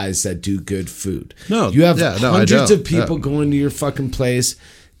those guys that do good food. No, you have yeah, no, I hundreds don't. of people Yeah. going to your fucking place.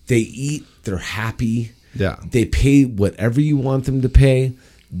 They eat, they're happy. Yeah. They pay whatever you want them to pay.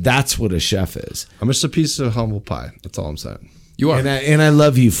 That's what a chef is. I'm just a piece of humble pie. That's all I'm saying. You are. And I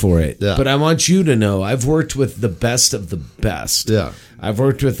love you for it. Yeah. But I want you to know I've worked with the best of the best. Yeah. I've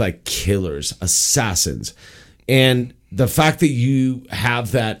worked with like killers, assassins. And the fact that you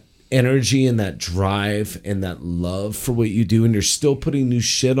have that energy and that drive and that love for what you do, and you're still putting new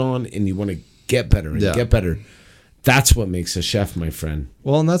shit on and you want to get better and Yeah. get better. That's what makes a chef, my friend.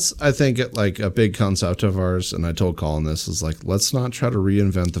 Well, and that's, I think, like a big concept of ours, and I told Colin this, is like, let's not try to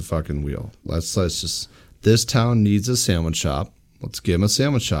reinvent the fucking wheel. Let's just, this town needs a sandwich shop. Let's give them a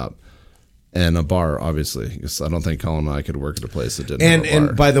sandwich shop. And a bar, obviously, because I don't think Colin and I could work at a place that didn't have a bar.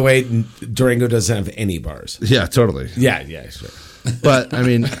 And by the way, Durango doesn't have any bars. Yeah, totally. Yeah, sure. But I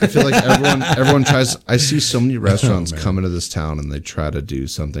mean, I feel like everyone tries. I see so many restaurants come into this town and they try to do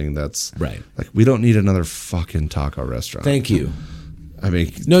something that's Right. Like, we don't need another fucking taco restaurant. Thank you. I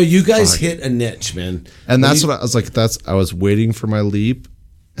mean, No, you guys fuck. hit a niche, man. And that's what I was like. I was waiting for my leap,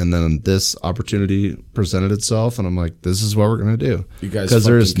 and then this opportunity presented itself, and I'm like, this is what we're gonna do. You guys because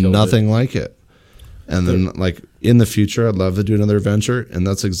there's fucking killed nothing like it. And then, like, in the future, I'd love to do another venture, and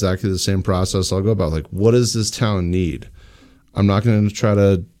that's exactly the same process I'll go about. Like, what does this town need? I'm not going to try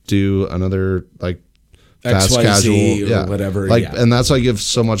to do another like fast XYZ casual or whatever. Like, yeah. and that's why I give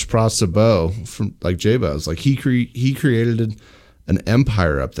so much props to Bo from like J-Buzz. Like, he created an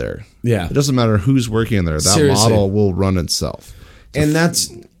empire up there. Yeah. It doesn't matter who's working in there. That Seriously. model will run itself. And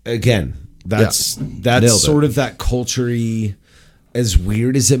that's again, that's Nailed it. sort of that culture-y, as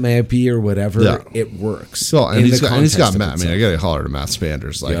weird as it may be or whatever, Yeah. it works. So, and in he's the got context of Matt. I mean, I itself. got to holler to Matt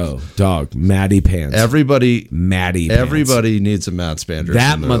Spanders. Like, Yo, dog, Matty Pants. everybody Matty needs a Matt Spanders.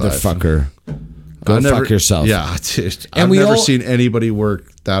 That in their life. motherfucker. Go I've fuck yourself. Yeah, dude. And I've we never all- seen anybody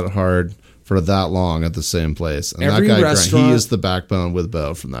work that hard for that long at the same place. And Every that guy, restaurant- he is the backbone with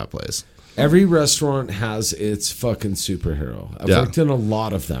Bo from that place. Every restaurant has its fucking superhero. I've Yeah. worked in a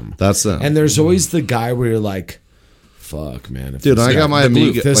lot of them. That's them. And there's always the guy where you're like, fuck, man. If Dude, this I guy- got my the glue-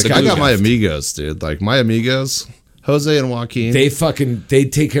 amigos. this Like, guy I got my left. amigos, dude. Like, my amigos, Jose and Joaquin, They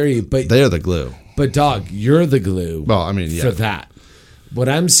take care of you. But they are the glue. But dog, you're the glue. Well, I mean, yeah. For that. What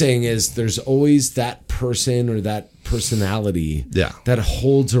I'm saying is there's always that person or that personality Yeah. that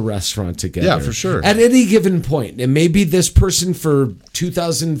holds a restaurant together. Yeah, for sure. At any given point. It may be this person for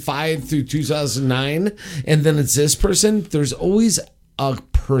 2005 through 2009, and then it's this person. There's always a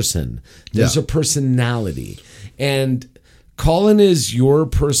person. There's Yeah. a personality. And Colin is your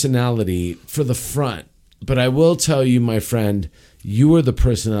personality for the front. But I will tell you, my friend, you are the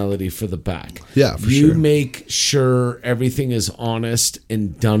personality for the back. Yeah, for you sure. make sure everything is honest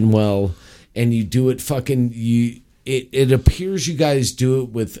and done well, and you do it fucking you. It appears you guys do it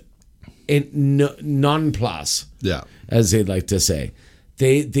with non plus, Yeah. as they like to say.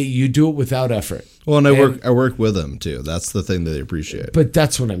 You do it without effort. Well, and I work with them too. That's the thing that they appreciate. But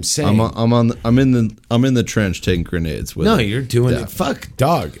that's what I'm saying. I'm in the trench taking grenades with No, them. you're doing Yeah. it. Fuck,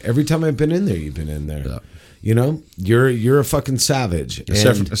 dog. Every time I've been in there, you've been in there. Yeah. You know, you're a fucking savage.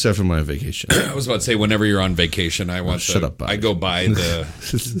 Except for my vacation. I was about to say, whenever you're on vacation, I want shut up, buddy. I go by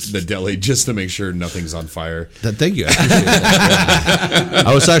the deli just to make sure nothing's on fire. Thank you. I appreciate that. Yeah.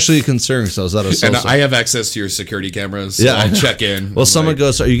 I was actually concerned because I was at a And social. I have access to your security cameras. So Yeah. I'll check in. Well, someone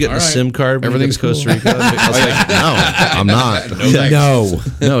goes, "Are you getting all a right, SIM card? When everything's you get to Costa Rica?" I was like, "No, I'm not. No,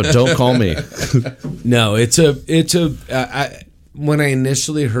 No, don't call me." no. When I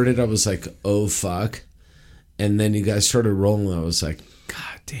initially heard it, I was like, oh fuck. And then you guys started rolling. I was like,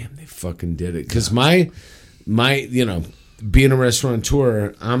 God damn, they fucking did it. Because my, being a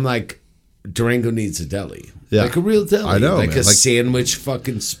restaurateur, I'm like, Durango needs a deli. Yeah. Like a real deli. I know, Like man. a Like- sandwich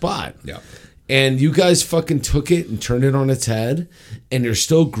fucking spot. Yeah. And you guys fucking took it and turned it on its head. And you're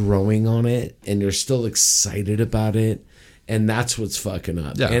still growing on it. And you're still excited about it. And that's what's fucking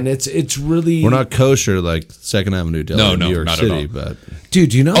up. Yeah. And it's really... We're not kosher like Second Avenue Deli in New York not at City, all. but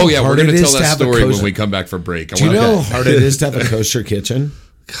Dude, do you know Oh, how yeah, we're hard going it to is tell to that have a story when kosher... we come back from break. Do you know how hard it is to have a kosher kitchen?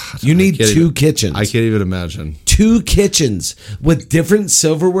 You need can't two even- kitchens. I can't even imagine. 2 kitchens with different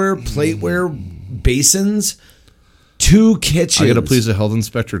silverware, plateware, basins. 2 kitchens. I got to please the health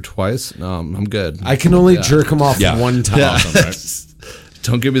inspector twice. No, I'm good. I can only jerk them off Yeah. one time. Yeah.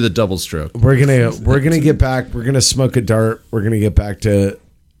 Don't give me the double stroke. We're gonna get back. We're gonna smoke a dart. We're gonna get back to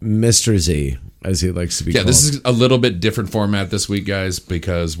Mr. Z, as he likes to be Yeah, called. this is a little bit different format this week, guys,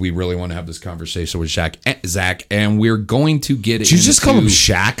 because we really want to have this conversation with Zach, and we're going to get Did you just call him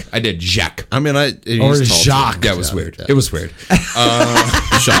Shaq? I did, Jacques. I mean, Or he's tall, Jacques. Yeah, it was weird. It was weird.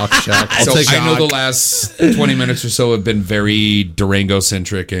 Shock. I'll So take I know Shock. the last 20 minutes or so have been very Durango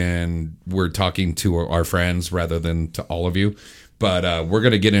centric, and we're talking to our friends rather than to all of you. But we're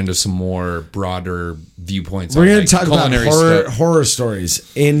going to get into some more broader viewpoints. We're on, gonna like, talk about culinary stuff. horror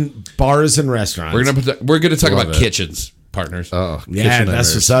stories in bars and restaurants. We're gonna talk Love about it. kitchens, partners. Oh, yeah, kitchen that's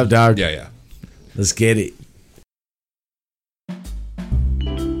nightmares. what's up, dog. Yeah. Let's get it.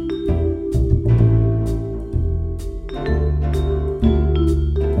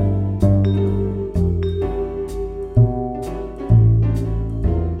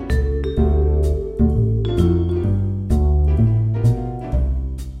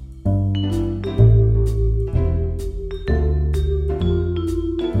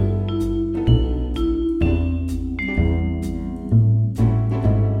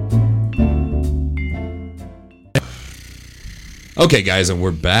 Okay, guys, and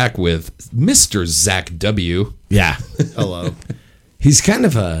we're back with Mr. Zach W. Yeah. Hello. He's kind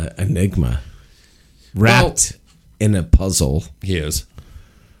of a enigma. Wrapped in a puzzle. He is.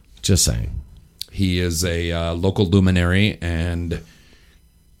 Just saying. He is a local luminary and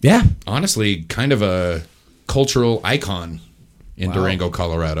Yeah. honestly kind of a cultural icon in Durango,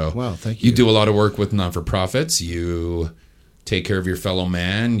 Colorado. Wow, thank You you. do a lot of work with non-for-profits. You take care of your fellow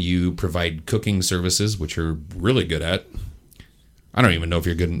man. You provide cooking services, which you're really good at. I don't even know if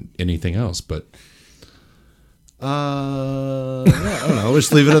you're good at anything else, but Yeah, I don't know. We'll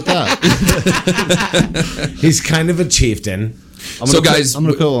just leave it at that. He's kind of a chieftain. so guys, I'm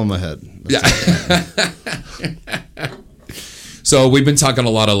gonna go on my head. so we've been talking a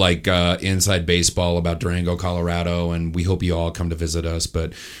lot of like inside baseball about Durango, Colorado, and we hope you all come to visit us.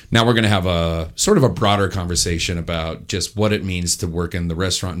 But now we're going to have a sort of a broader conversation about just what it means to work in the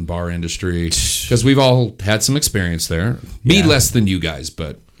restaurant and bar industry, because we've all had some experience there. Me Yeah. less than you guys,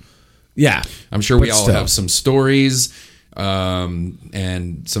 but Yeah. I'm sure we But all still. have some stories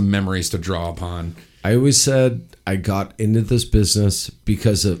and some memories to draw upon. I always said I got into this business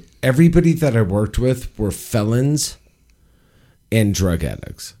because of everybody that I worked with were felons and drug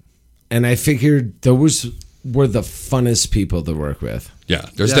addicts. And I figured those were the funnest people to work with. Yeah,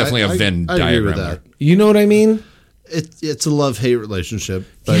 there's Yeah, definitely a Venn I agree diagram with there. that. You know what I mean? It's a love-hate relationship,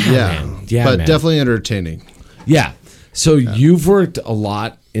 but Yeah, yeah, man. Yeah, but man. definitely entertaining. Yeah. So you've worked a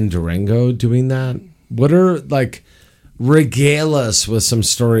lot in Durango doing that. What are like regale us with some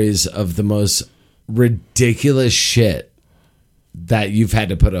stories of the most ridiculous shit that you've had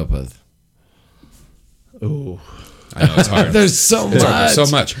to put up with? I know it's hard. There's so much. There's so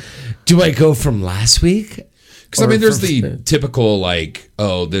much. Do I go from last week? Because I mean, there's Or the typical like,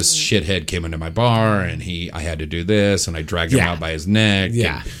 oh, this shithead came into my bar and I had to do this and I dragged him Yeah. out by his neck.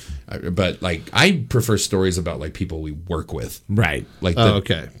 Yeah. But like, I prefer stories about like people we work with, Right. like the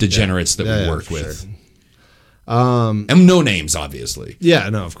okay. degenerates that we Yeah, work for with. And no names, obviously. Yeah,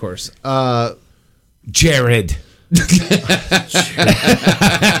 no, of course. Jared. Jared.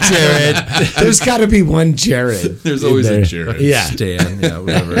 There's got to be one Jared. There's always a Jared. Yeah. Dan, yeah,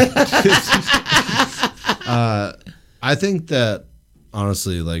 whatever. I think that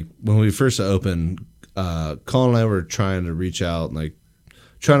honestly, like when we first opened, Colin and I were trying to reach out and like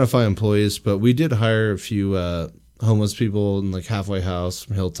trying to find employees, but we did hire a few homeless people in like Halfway House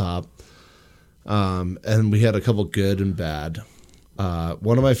from Hilltop, and we had a couple good and bad.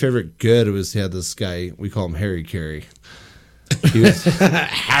 One of my favorite good was he had this guy, we call him Harry Carey. He was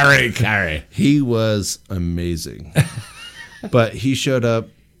Harry Carey. He was amazing, but he showed up.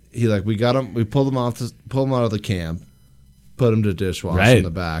 We got him. We pulled him out of the camp, put him to dishwash in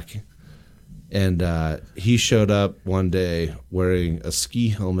the back, and he showed up one day wearing a ski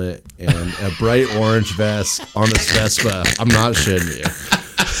helmet and a bright orange vest on his Vespa. I'm not shitting you.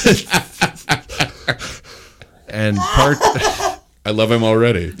 And I love him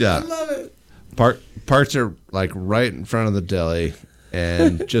already. Yeah, I love it. Parts are like right in front of the deli,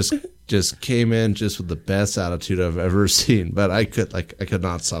 and just came in just with the best attitude I've ever seen. But I could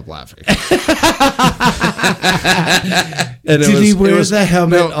not stop laughing. And Did he wear the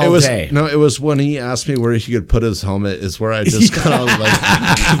helmet all day? No, it was when he asked me where he could put his helmet. Is where I just kind of like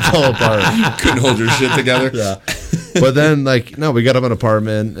fell apart. Couldn't hold your shit together. Yeah, but then we got him an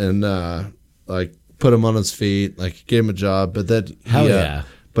apartment and put him on his feet, gave him a job. But then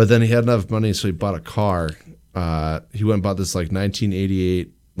But then he had enough money, so he bought a car. He went and bought this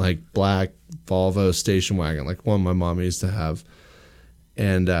 1988 black Volvo station wagon, like one my mom used to have.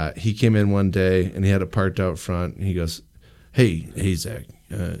 And he came in one day and he had it parked out front. And he goes, "Hey Zach,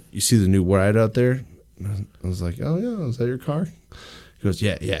 you see the new ride out there?" And I was like, "Oh yeah, is that your car?" He goes,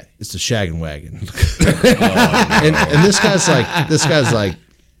 "Yeah, it's the shaggin' wagon." And this guy's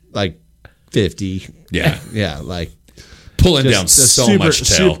like 50. Yeah, yeah, pulling down so much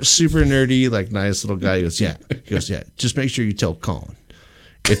tail. Super nerdy, nice little guy. He goes, yeah. Just make sure you tell Colin,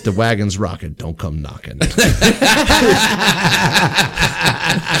 if the wagon's rocking, don't come knocking.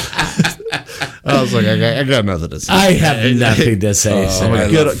 I was like, I got nothing to say. I have nothing to say.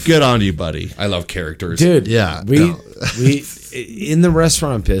 Good on you, buddy. I love characters, dude. Yeah, we in the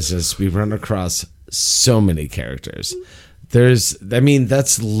restaurant business, we run across so many characters.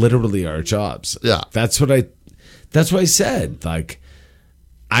 That's literally our jobs. Yeah, that's what I said.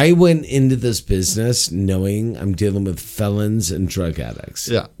 I went into this business knowing I'm dealing with felons and drug addicts.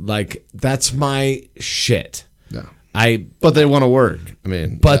 Yeah. That's my shit. Yeah. But they want to work.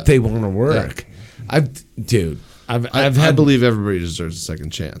 They want to work. Yeah. I believe everybody deserves a second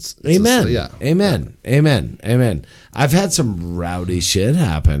chance. Amen. Yeah. Amen. Amen. Amen. I've had some rowdy shit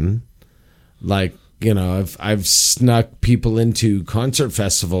happen. I've snuck people into concert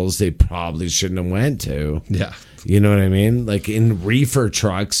festivals they probably shouldn't have went to. Yeah. You know what I mean? In reefer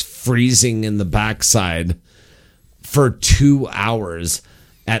trucks, freezing in the backside for 2 hours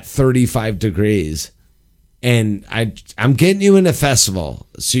at 35 degrees. And I'm getting you in a festival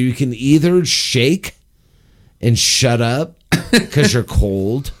so you can either shake and shut up because you're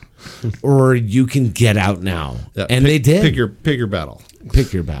cold, or you can get out now. Yeah, and they did. Pick your battle.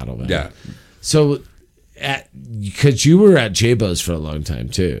 Pick your battle, man. Yeah. So, because you were at J-Bo's for a long time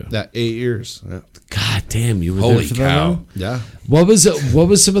too. Yeah, 8 years. Yeah. God damn, you were Holy there for that cow. long? Yeah. What was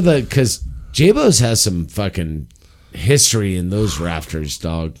some of the? Because J-Bo's has some fucking history in those rafters,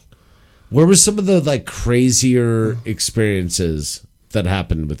 dog. Where were some of the crazier experiences that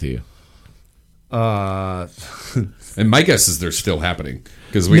happened with you? And my guess is they're still happening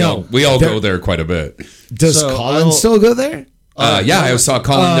because we all go there quite a bit. Does Colin still go there? I saw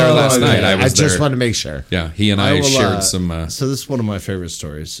Colin there last night. I just want to make sure. Yeah, he and I shared some. So this is one of my favorite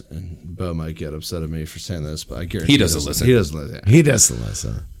stories, and Bo might get upset at me for saying this, but I guarantee he doesn't listen. He doesn't listen. He doesn't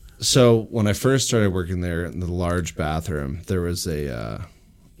listen. So when I first started working there in the large bathroom, there was a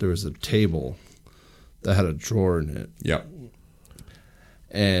table that had a drawer in it. Yep.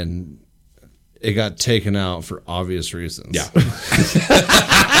 And it got taken out for obvious reasons. Yeah.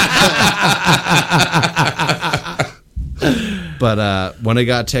 But when it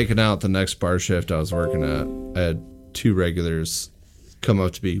got taken out, the next bar shift I was working at, I had two regulars come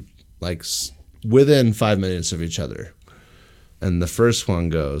up to me within 5 minutes of each other. And the first one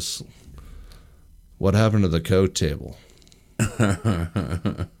goes, "What happened to the coat table?"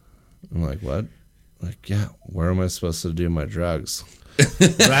 I'm like, "What?" Like, "Yeah, where am I supposed to do my drugs?"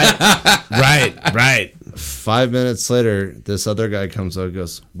 Right. 5 minutes later, this other guy comes up and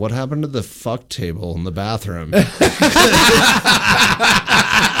goes, "What happened to the fuck table in the bathroom?"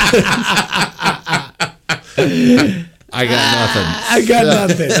 I got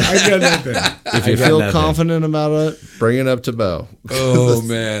nothing. If you feel confident about it, bring it up to Bo. Oh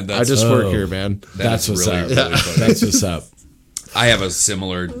man, I just work here, man. That's what's really, up. really funny. That's what's up. I have a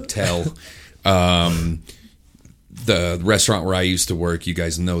similar tale. The restaurant where I used to work, you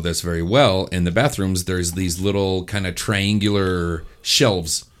guys know this very well. In the bathrooms, there's these little kind of triangular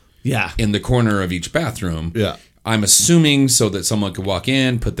shelves in the corner of each bathroom. Yeah. I'm assuming so that someone could walk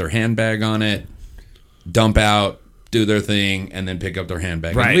in, put their handbag on it, dump out, do their thing, and then pick up their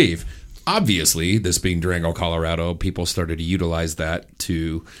handbag and leave. Obviously, this being Durango, Colorado, people started to utilize that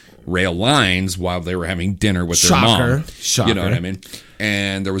to rail lines while they were having dinner with their mom. Shocker. You know what I mean?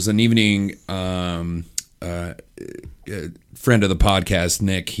 And there was an evening... friend of the podcast,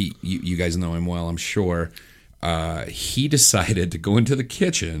 Nick, you guys know him well, I'm sure. He decided to go into the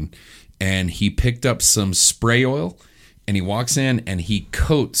kitchen and he picked up some spray oil and he walks in and he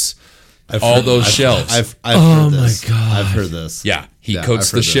coats all those shelves. I've heard this. My God. I've heard this. Yeah, he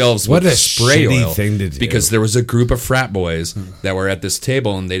coats the shelves with a spray oil thing to do. Because there was a group of frat boys that were at this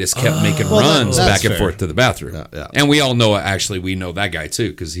table and they just kept making runs back and forth to the bathroom. Yeah. And we all know, actually, we know that guy too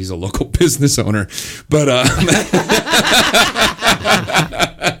because he's a local business owner. But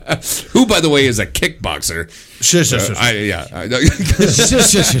who, by the way, is a kickboxer.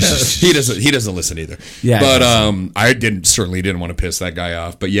 He doesn't listen either. Yeah, but I certainly didn't want to piss that guy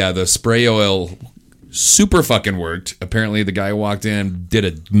off. But yeah, the spray oil super fucking worked. Apparently, the guy walked in, did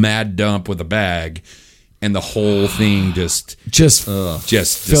a mad dump with a bag, and the whole thing just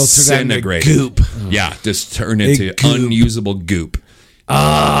disintegrated. Goop. Yeah, just turned into unusable goop.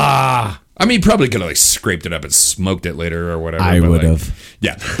 I mean, he probably could have scraped it up and smoked it later or whatever. I would have.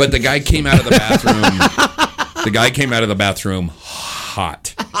 Yeah, but the guy came out of the bathroom.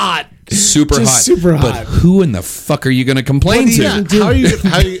 Hot. Super hot. But who in the fuck are you going to complain to? How are you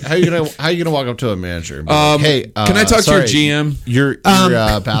gonna walk up to a manager? And be like, hey, can I talk to your GM? Your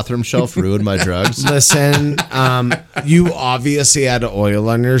bathroom shelf ruined my drugs. Listen, you obviously had oil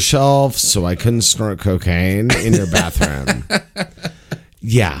on your shelf, so I couldn't snort cocaine in your bathroom.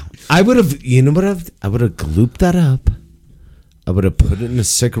 Yeah, I would have. You know what? I would have glooped that up. I would have put it in a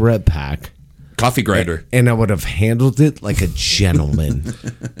cigarette pack. Coffee grinder. And I would have handled it like a gentleman.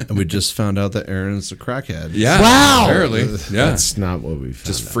 And we just found out that Aaron's a crackhead. Yeah. Wow. Apparently. Yeah. That's not what we found.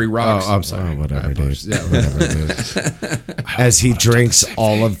 Just free rocks. Oh, I'm sorry. Whatever, dude. Yeah, whatever, dude. As he drinks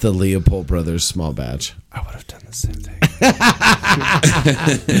all of the Leopold Brothers small batch. I would have done the same thing.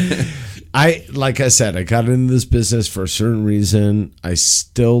 Like I said, I got into this business for a certain reason. I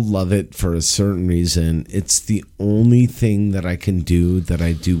still love it for a certain reason. It's the only thing that I can do that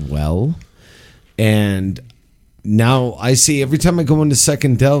I do well. And now I see every time I go into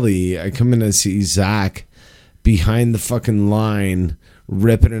Second Deli, I come in and see Zach behind the fucking line,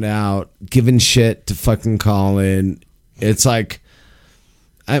 ripping it out, giving shit to fucking Colin. It's like,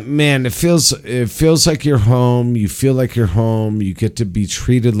 man, it feels like you're home. You feel like you're home. You get to be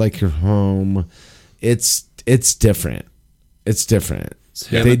treated like you're home. It's different. It's different.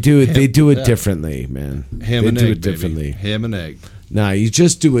 They do it differently, man. Ham and egg, differently. Ham and egg. Nah, you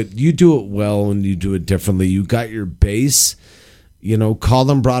just do it. You do it well, and you do it differently. You got your base. You know,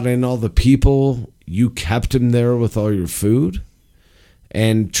 Colin brought in all the people. You kept him there with all your food.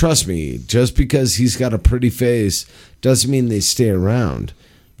 And trust me, just because he's got a pretty face doesn't mean they stay around.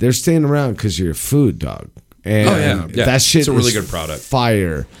 They're staying around because of your food, dog. And that shit it's a really is good product.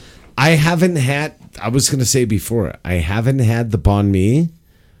 Fire. I was going to say before, I haven't had the banh mi.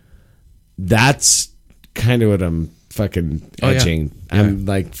 That's kind of what I'm fucking etching. Yeah. I'm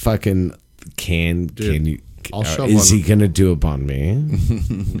like, fucking, can you? Is he going to do a banh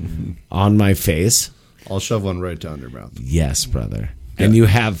mi on my face? I'll shove one right down your mouth. Yes, brother. Yeah. And you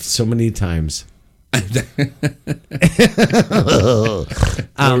have so many times. We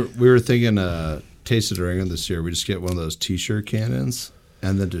were thinking Taste of Durango this year. We just get one of those T-shirt cannons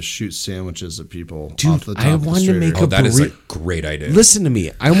and then just shoot sandwiches at people off the top I of the want to make that is a great idea. Listen to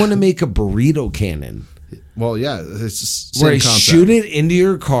me. I want to make a burrito cannon. Well, yeah, it's the where I same concept. shoot it into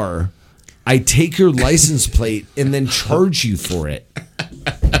your car. I take your license plate and then charge you for it.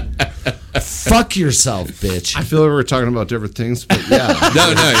 Fuck yourself, bitch. I feel like we're talking about different things, but yeah.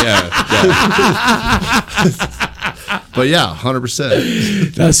 But yeah,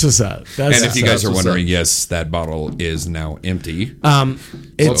 100%. That's what's up. And if you guys are wondering, yes, that bottle is now empty.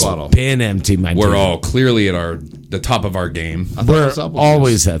 It's been empty, my We're dude. all clearly at the top of our game. We're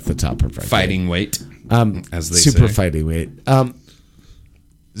always at the top of our fighting weight, as they super say. fighting weight.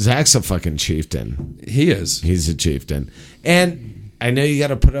 Zach's a fucking chieftain. He is. He's a chieftain. And I know you got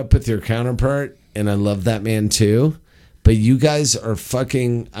to put up with your counterpart, and I love that man too. But you guys are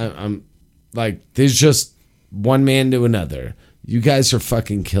fucking. I'm like, there's just one man to another. You guys are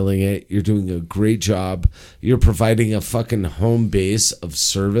fucking killing it. You're doing a great job. You're providing a fucking home base of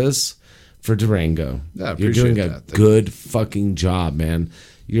service for Durango. Yeah, I You're doing appreciate a that. Thank good fucking job, man.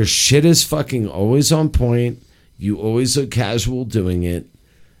 Your shit is fucking always on point. You always look casual doing it.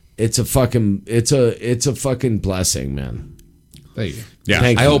 It's a fucking blessing, man. Thank you. Yeah,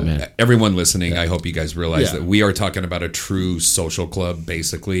 Thank I you, hope man. everyone listening, I hope you guys realize Yeah. that we are talking about a true social club,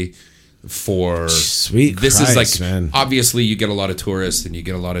 basically. For Sweet this Christ, is like man. obviously you get a lot of tourists and you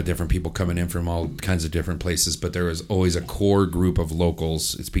get a lot of different people coming in from all kinds of different places, but there is always a core group of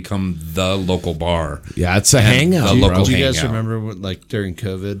locals. It's become the local bar. Yeah, it's a hangout. the local Do you guys hangout. remember like during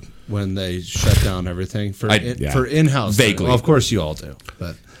COVID when they shut down everything for Yeah. for in-house? Vaguely. Well, of course you all do,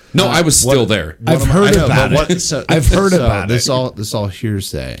 but No, I was still there. I've heard about it. I've heard about this it. This all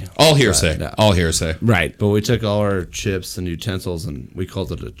hearsay. All hearsay. Yeah. All hearsay. Right. But we took all our chips and utensils and we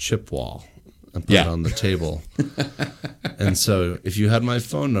called it a chip wall and put it on the table. And so if you had my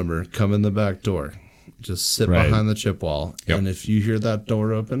phone number, come in the back door. Just sit Right. behind the chip wall. Yep. And if you hear that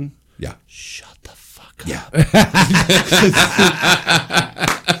door open, Yeah. shut the fuck up. Yeah.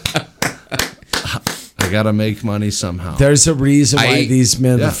 I got to make money somehow. There's a reason why I- these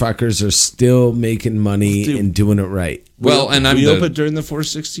motherfuckers are still making money Dude. and doing it right. Well, and I'm we the, opened during the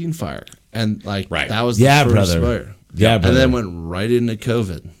 416 fire. And like Right. that was the Yeah, first brother. fire. Yeah, And brother. then went right into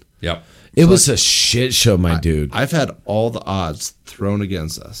COVID. Yep. It was a shit show, my dude. I've had all the odds thrown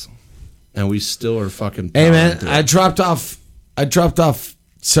against us. And we still are fucking Hey powering man, through I it. dropped off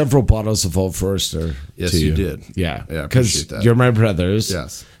several bottles of Old Forester. Yes, to you did. Yeah, Yeah, I because appreciate that. you're my brothers.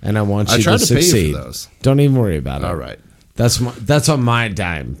 Yes. and I want I you tried to to pay you for succeed. those. Don't even worry about it. All right. That's on my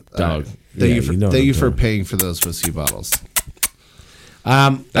dime, dog. Thank Yeah, you for know what thank I'm you for doing. paying for those whiskey bottles. That's I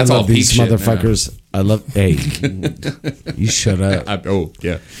all love these peak shit, man. motherfuckers. I love. Hey, you shut up.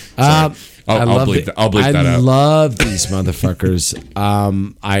 Yeah. I'll I'll bleep that out. I love these motherfuckers.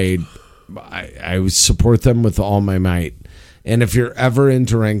 I support them with all my might. And if you're ever in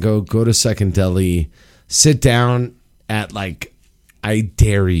Durango, go to Second Deli. Sit down at I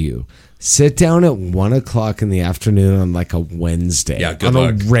dare you. Sit down at 1 o'clock in the afternoon on like a Wednesday. Yeah, good on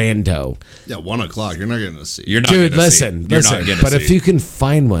luck. a rando. Yeah, 1 o'clock. You're not getting to see. You're not Dude, gonna see. listen. You're not gonna But see. if you can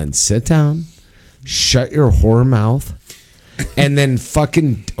find one, sit down, shut your whore mouth, and then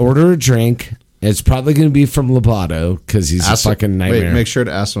fucking order a drink. It's probably going to be from Lobato because he's a fucking nightmare. Wait, make sure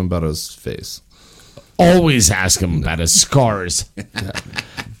to ask him about his face. Always ask him about his scars.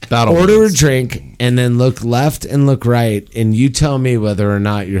 Battle Order a wounds. drink and then look left and look right, and you tell me whether or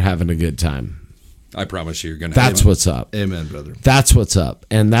not you're having a good time. I promise you, you're gonna. That's what's up. Amen, brother. That's what's up.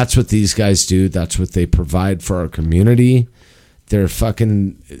 And that's what these guys do. That's what they provide for our community. They're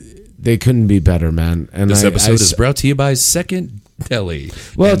fucking, they couldn't be better, man. And This I episode is brought to you by Second Deli.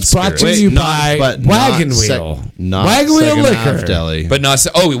 Well, and it's brought to Spirits. you not- by but Wagon not Wheel. not Wagon Wheel second half Liquor. deli. But not.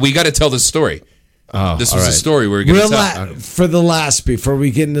 Oh, we got to tell this story. Oh, This all was a right. story we were going to tell. For the last, before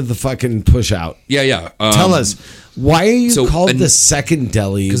we get into the fucking push out, Yeah. tell us, why are you so called an- the Second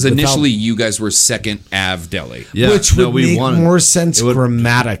Deli? Because without- initially you guys were Second Ave Deli. Yeah, which would no, we make wanted- more sense it would-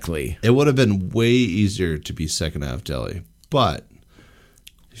 grammatically. It would have been way easier to be Second Ave Deli. But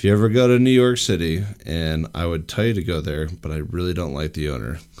if you ever go to New York City, and I would tell you to go there, but I really don't like the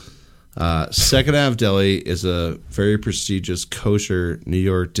owner. Second Ave Deli is a very prestigious kosher New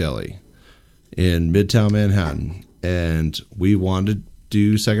York deli in Midtown Manhattan. And we wanted to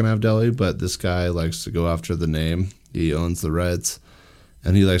do Second Ave Deli, but this guy likes to go after the name. He owns the Reds,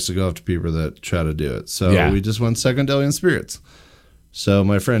 and he likes to go after people that try to do it. So Yeah. we just went Second Deli and Spirits. So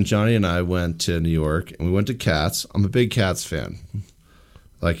my friend Johnny and I went to New York, and we went to Cats. I'm a big Cats fan.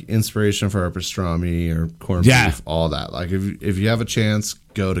 Like inspiration for our pastrami or corned beef, all that. Like if you have a chance,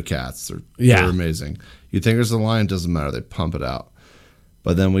 go to Cats. They're amazing. You think there's a line, doesn't matter. They pump it out.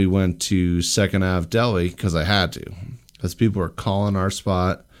 But then we went to Second Ave Deli because I had to. Because people were calling our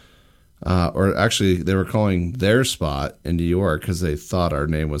spot. Or actually, they were calling their spot in New York because they thought our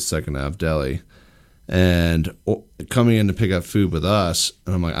name was Second Ave Deli. And coming in to pick up food with us.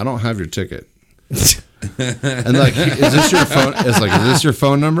 And I'm like, I don't have your ticket. And like, is this your phone? It's like, is this your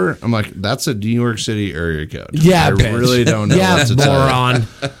phone number? I'm like, that's a New York City area code. Yeah, I bitch. really don't know Yeah, what to tell you. moron.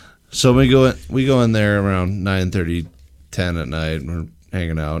 So we go in there around 9:30, 10 at night. And we're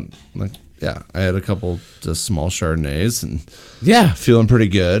hanging out. I'm like, yeah, I had a couple just small Chardonnays and Yeah, feeling pretty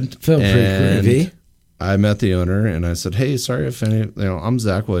good. feeling pretty And groovy. I met the owner and I said, hey, sorry if I'm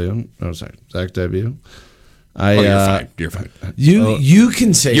Zach William. Oh, sorry, Zach W. You're fine. You're fine. You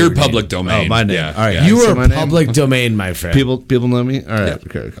can say You're your public name. domain. Oh, my name. Yeah. All right. Yeah. You say are my name? public domain, my friend. People know me. All right.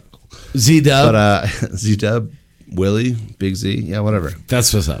 Okay. Z-Dub. But Z-Dub, Willie, Big Z, yeah, whatever.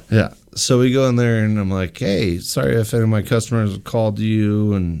 That's what's up. Yeah. So we go in there and I'm like, hey, sorry if any of my customers called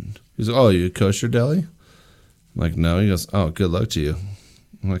you. And he's like, oh, you a kosher deli? I'm like, no. He goes, oh, good luck to you.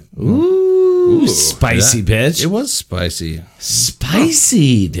 I'm like, Ooh. Ooh, spicy bitch. It was spicy.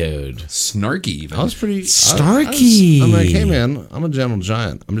 Spicy, dude. Snarky even. I was pretty Snarky. I'm like, hey man, I'm a gentle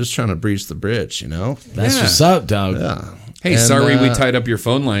giant. I'm just trying to breach the bridge, you know? That's what's up, dog. Yeah. Hey, And, sorry we tied up your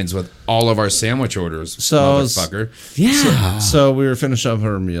phone lines with all of our sandwich orders, motherfucker. Yeah. So we were finishing up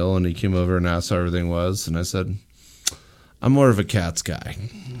our meal, and he came over and asked how everything was, and I said, I'm more of a Cats guy.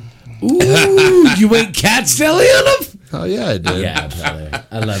 Ooh, you ate Cat's deli on him? Oh, yeah, I did. Yeah, brother.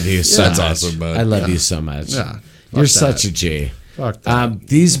 I love you so That's much. awesome, bud. I love you so much. Yeah. You're Fuck such that. a G. Fuck that.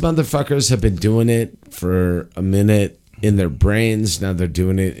 These motherfuckers have been doing it for a minute in their brains. Now they're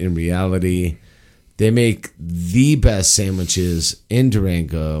doing it in reality. They make the best sandwiches in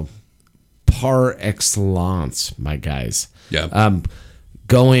Durango, par excellence, my guys. Yeah.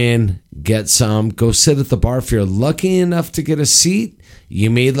 Go in, get some, go sit at the bar. If you're lucky enough to get a seat, you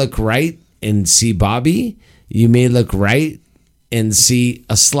may look right and see Bobby. You may look right and see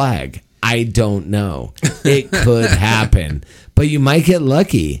a slag. I don't know. It could happen, but you might get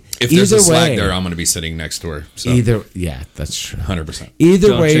lucky. If there's a slag there, I'm going to be sitting next to her. So. Yeah, that's true. 100%.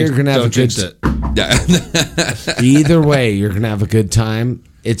 Either way, you're going to have a good Yeah. Either way, you're going to have a good time.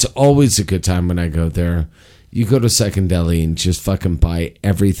 It's always a good time when I go there. You go to Second Deli and just fucking buy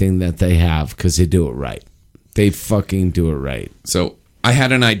everything that they have because they do it right. They fucking do it right. So I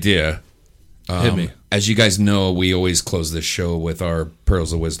had an idea. Hit me. As you guys know, we always close this show with our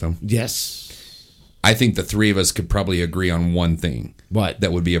pearls of wisdom. Yes. I think the three of us could probably agree on one thing. What?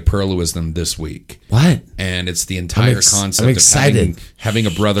 That would be a pearl of wisdom this week. What? And it's the entire concept I'm of excited. having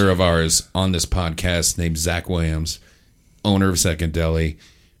a brother of ours on this podcast named Zach Williams, owner of Second Deli.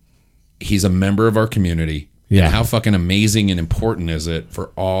 He's a member of our community. Yeah. And how fucking amazing and important is it for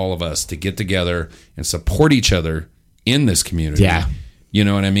all of us to get together and support each other in this community? Yeah. You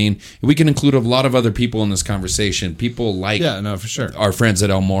know what I mean? We can include a lot of other people in this conversation. People like Yeah, no, for sure. our friends at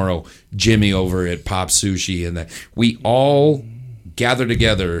El Moro, Jimmy over at Pop Sushi, and that we all gather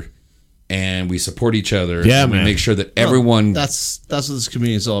together and we support each other. Yeah, and we man. make sure that everyone That's what this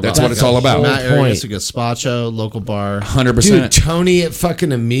community is all about. That's what it's all about. Matt Whole area, it's point. like a Spacho, local bar. 100%. Dude, Tony at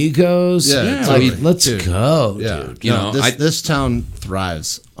fucking Amigos. Yeah, Like, totally. let's Dude. go, Yeah, dude. You know, this town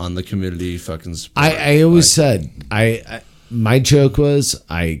thrives on the community fucking sport. I always said, my joke was,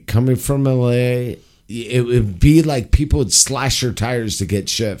 coming from LA, it would be like people would slash your tires to get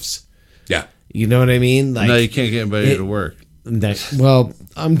shifts. Yeah. You know what I mean? Like, no, you can't get anybody to work. Well,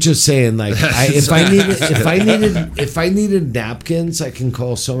 I'm just saying, like, if I needed napkins, I can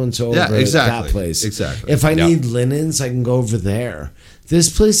call so and so Yeah, over exactly. at that place. Exactly. If I need linens, I can go over there.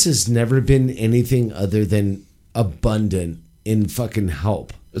 This place has never been anything other than abundant in fucking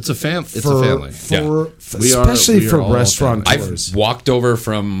help. It's a family. It's For- a family. We are- especially we are for all restaurateurs. I've walked over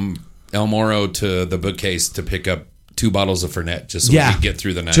from El Moro to the bookcase to pick up 2 bottles of Fernet just so we could get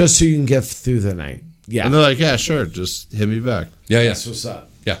through the night. Just so you can get through the night. Yeah. And they're like, yeah, sure, just hit me back. yeah. That's what's up.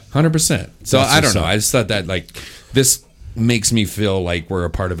 Yeah, 100%. So That's I don't what's know. up. I just thought that like this makes me feel like we're a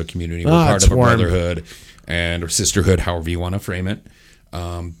part of a community. We're Ah, part it's of a warm. brotherhood and or sisterhood, however you want to frame it.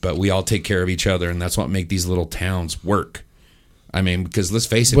 But we all take care of each other, and that's what make these little towns work. I mean, because let's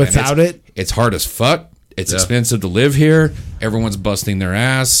face it, man, Without it's hard as fuck. It's Yeah. expensive to live here. Everyone's busting their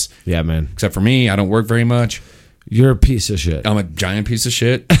ass, Yeah, man. except for me. I don't work very much. You're a piece of shit. I'm a giant piece of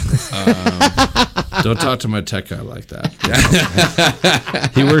shit. Don't talk to my tech guy like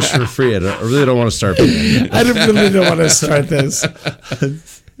that. He works for free. I really don't want to start paying. I really don't want to start this.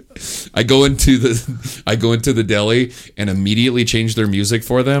 I go into the deli and immediately change their music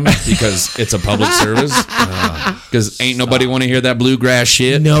for them because it's a public service. Because ain't nobody want to hear that bluegrass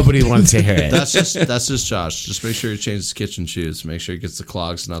shit. Nobody wants to hear it. That's just Josh. Just make sure you change his kitchen shoes. Make sure he gets the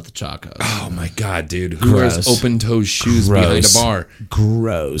clogs, not the chacos. Oh my god, dude! Who wears Gross. open toe shoes behind a bar?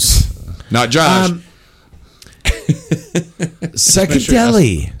 Gross. Not Josh. Second Make sure-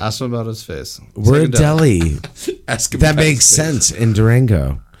 deli. Ask him about his face. We're a Second deli. Ask him That about makes his face. sense in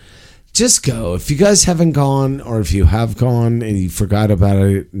Durango. Just go. If you guys haven't gone, or if you have gone and you forgot about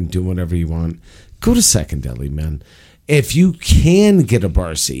it and do whatever you want, go to Second Deli, man. If you can get a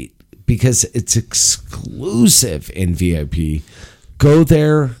bar seat, because it's exclusive in VIP, go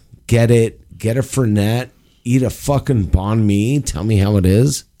there, get it, get a Fernet, eat a fucking banh mi. Tell me how it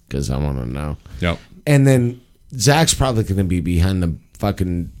is, because I want to know. Yep. And then Zach's probably going to be behind the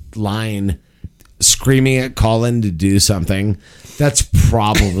fucking line screaming at Colin to do something. That's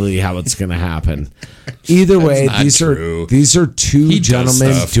probably how it's going to happen. Either way, not these true. are two He does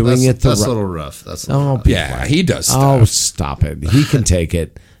gentlemen stuff. doing it the That's a right. little rough. That's a Oh, little rough. be Yeah, quiet. he does stuff. Oh, stop it. He can take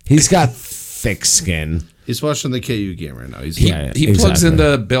it. He's got thick skin. He's watching the KU game right now. He's He Yeah, plugs exactly.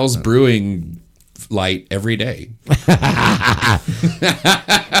 into Bell's Brewing light every day.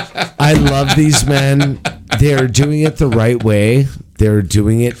 I love these men. They're doing it the right way. They're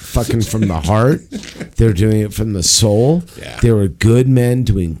doing it fucking from the heart. They're doing it from the soul. Yeah. They're good men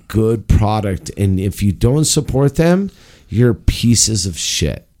doing good product. And if you don't support them, you're pieces of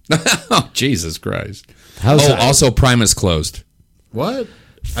shit. Oh, Jesus Christ. How's that? Also Primus closed. What?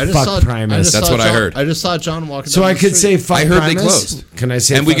 Fuck Primus. That's what I heard. I just saw John walking. So down I the could say street. fuck I heard Primus? they closed. Can I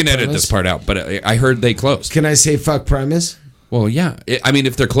say And we fuck can edit Primus? this part out, but I heard they closed. Can I say fuck Primus? Well, yeah. I mean,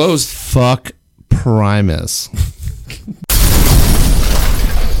 if they're closed, Fuck Primus.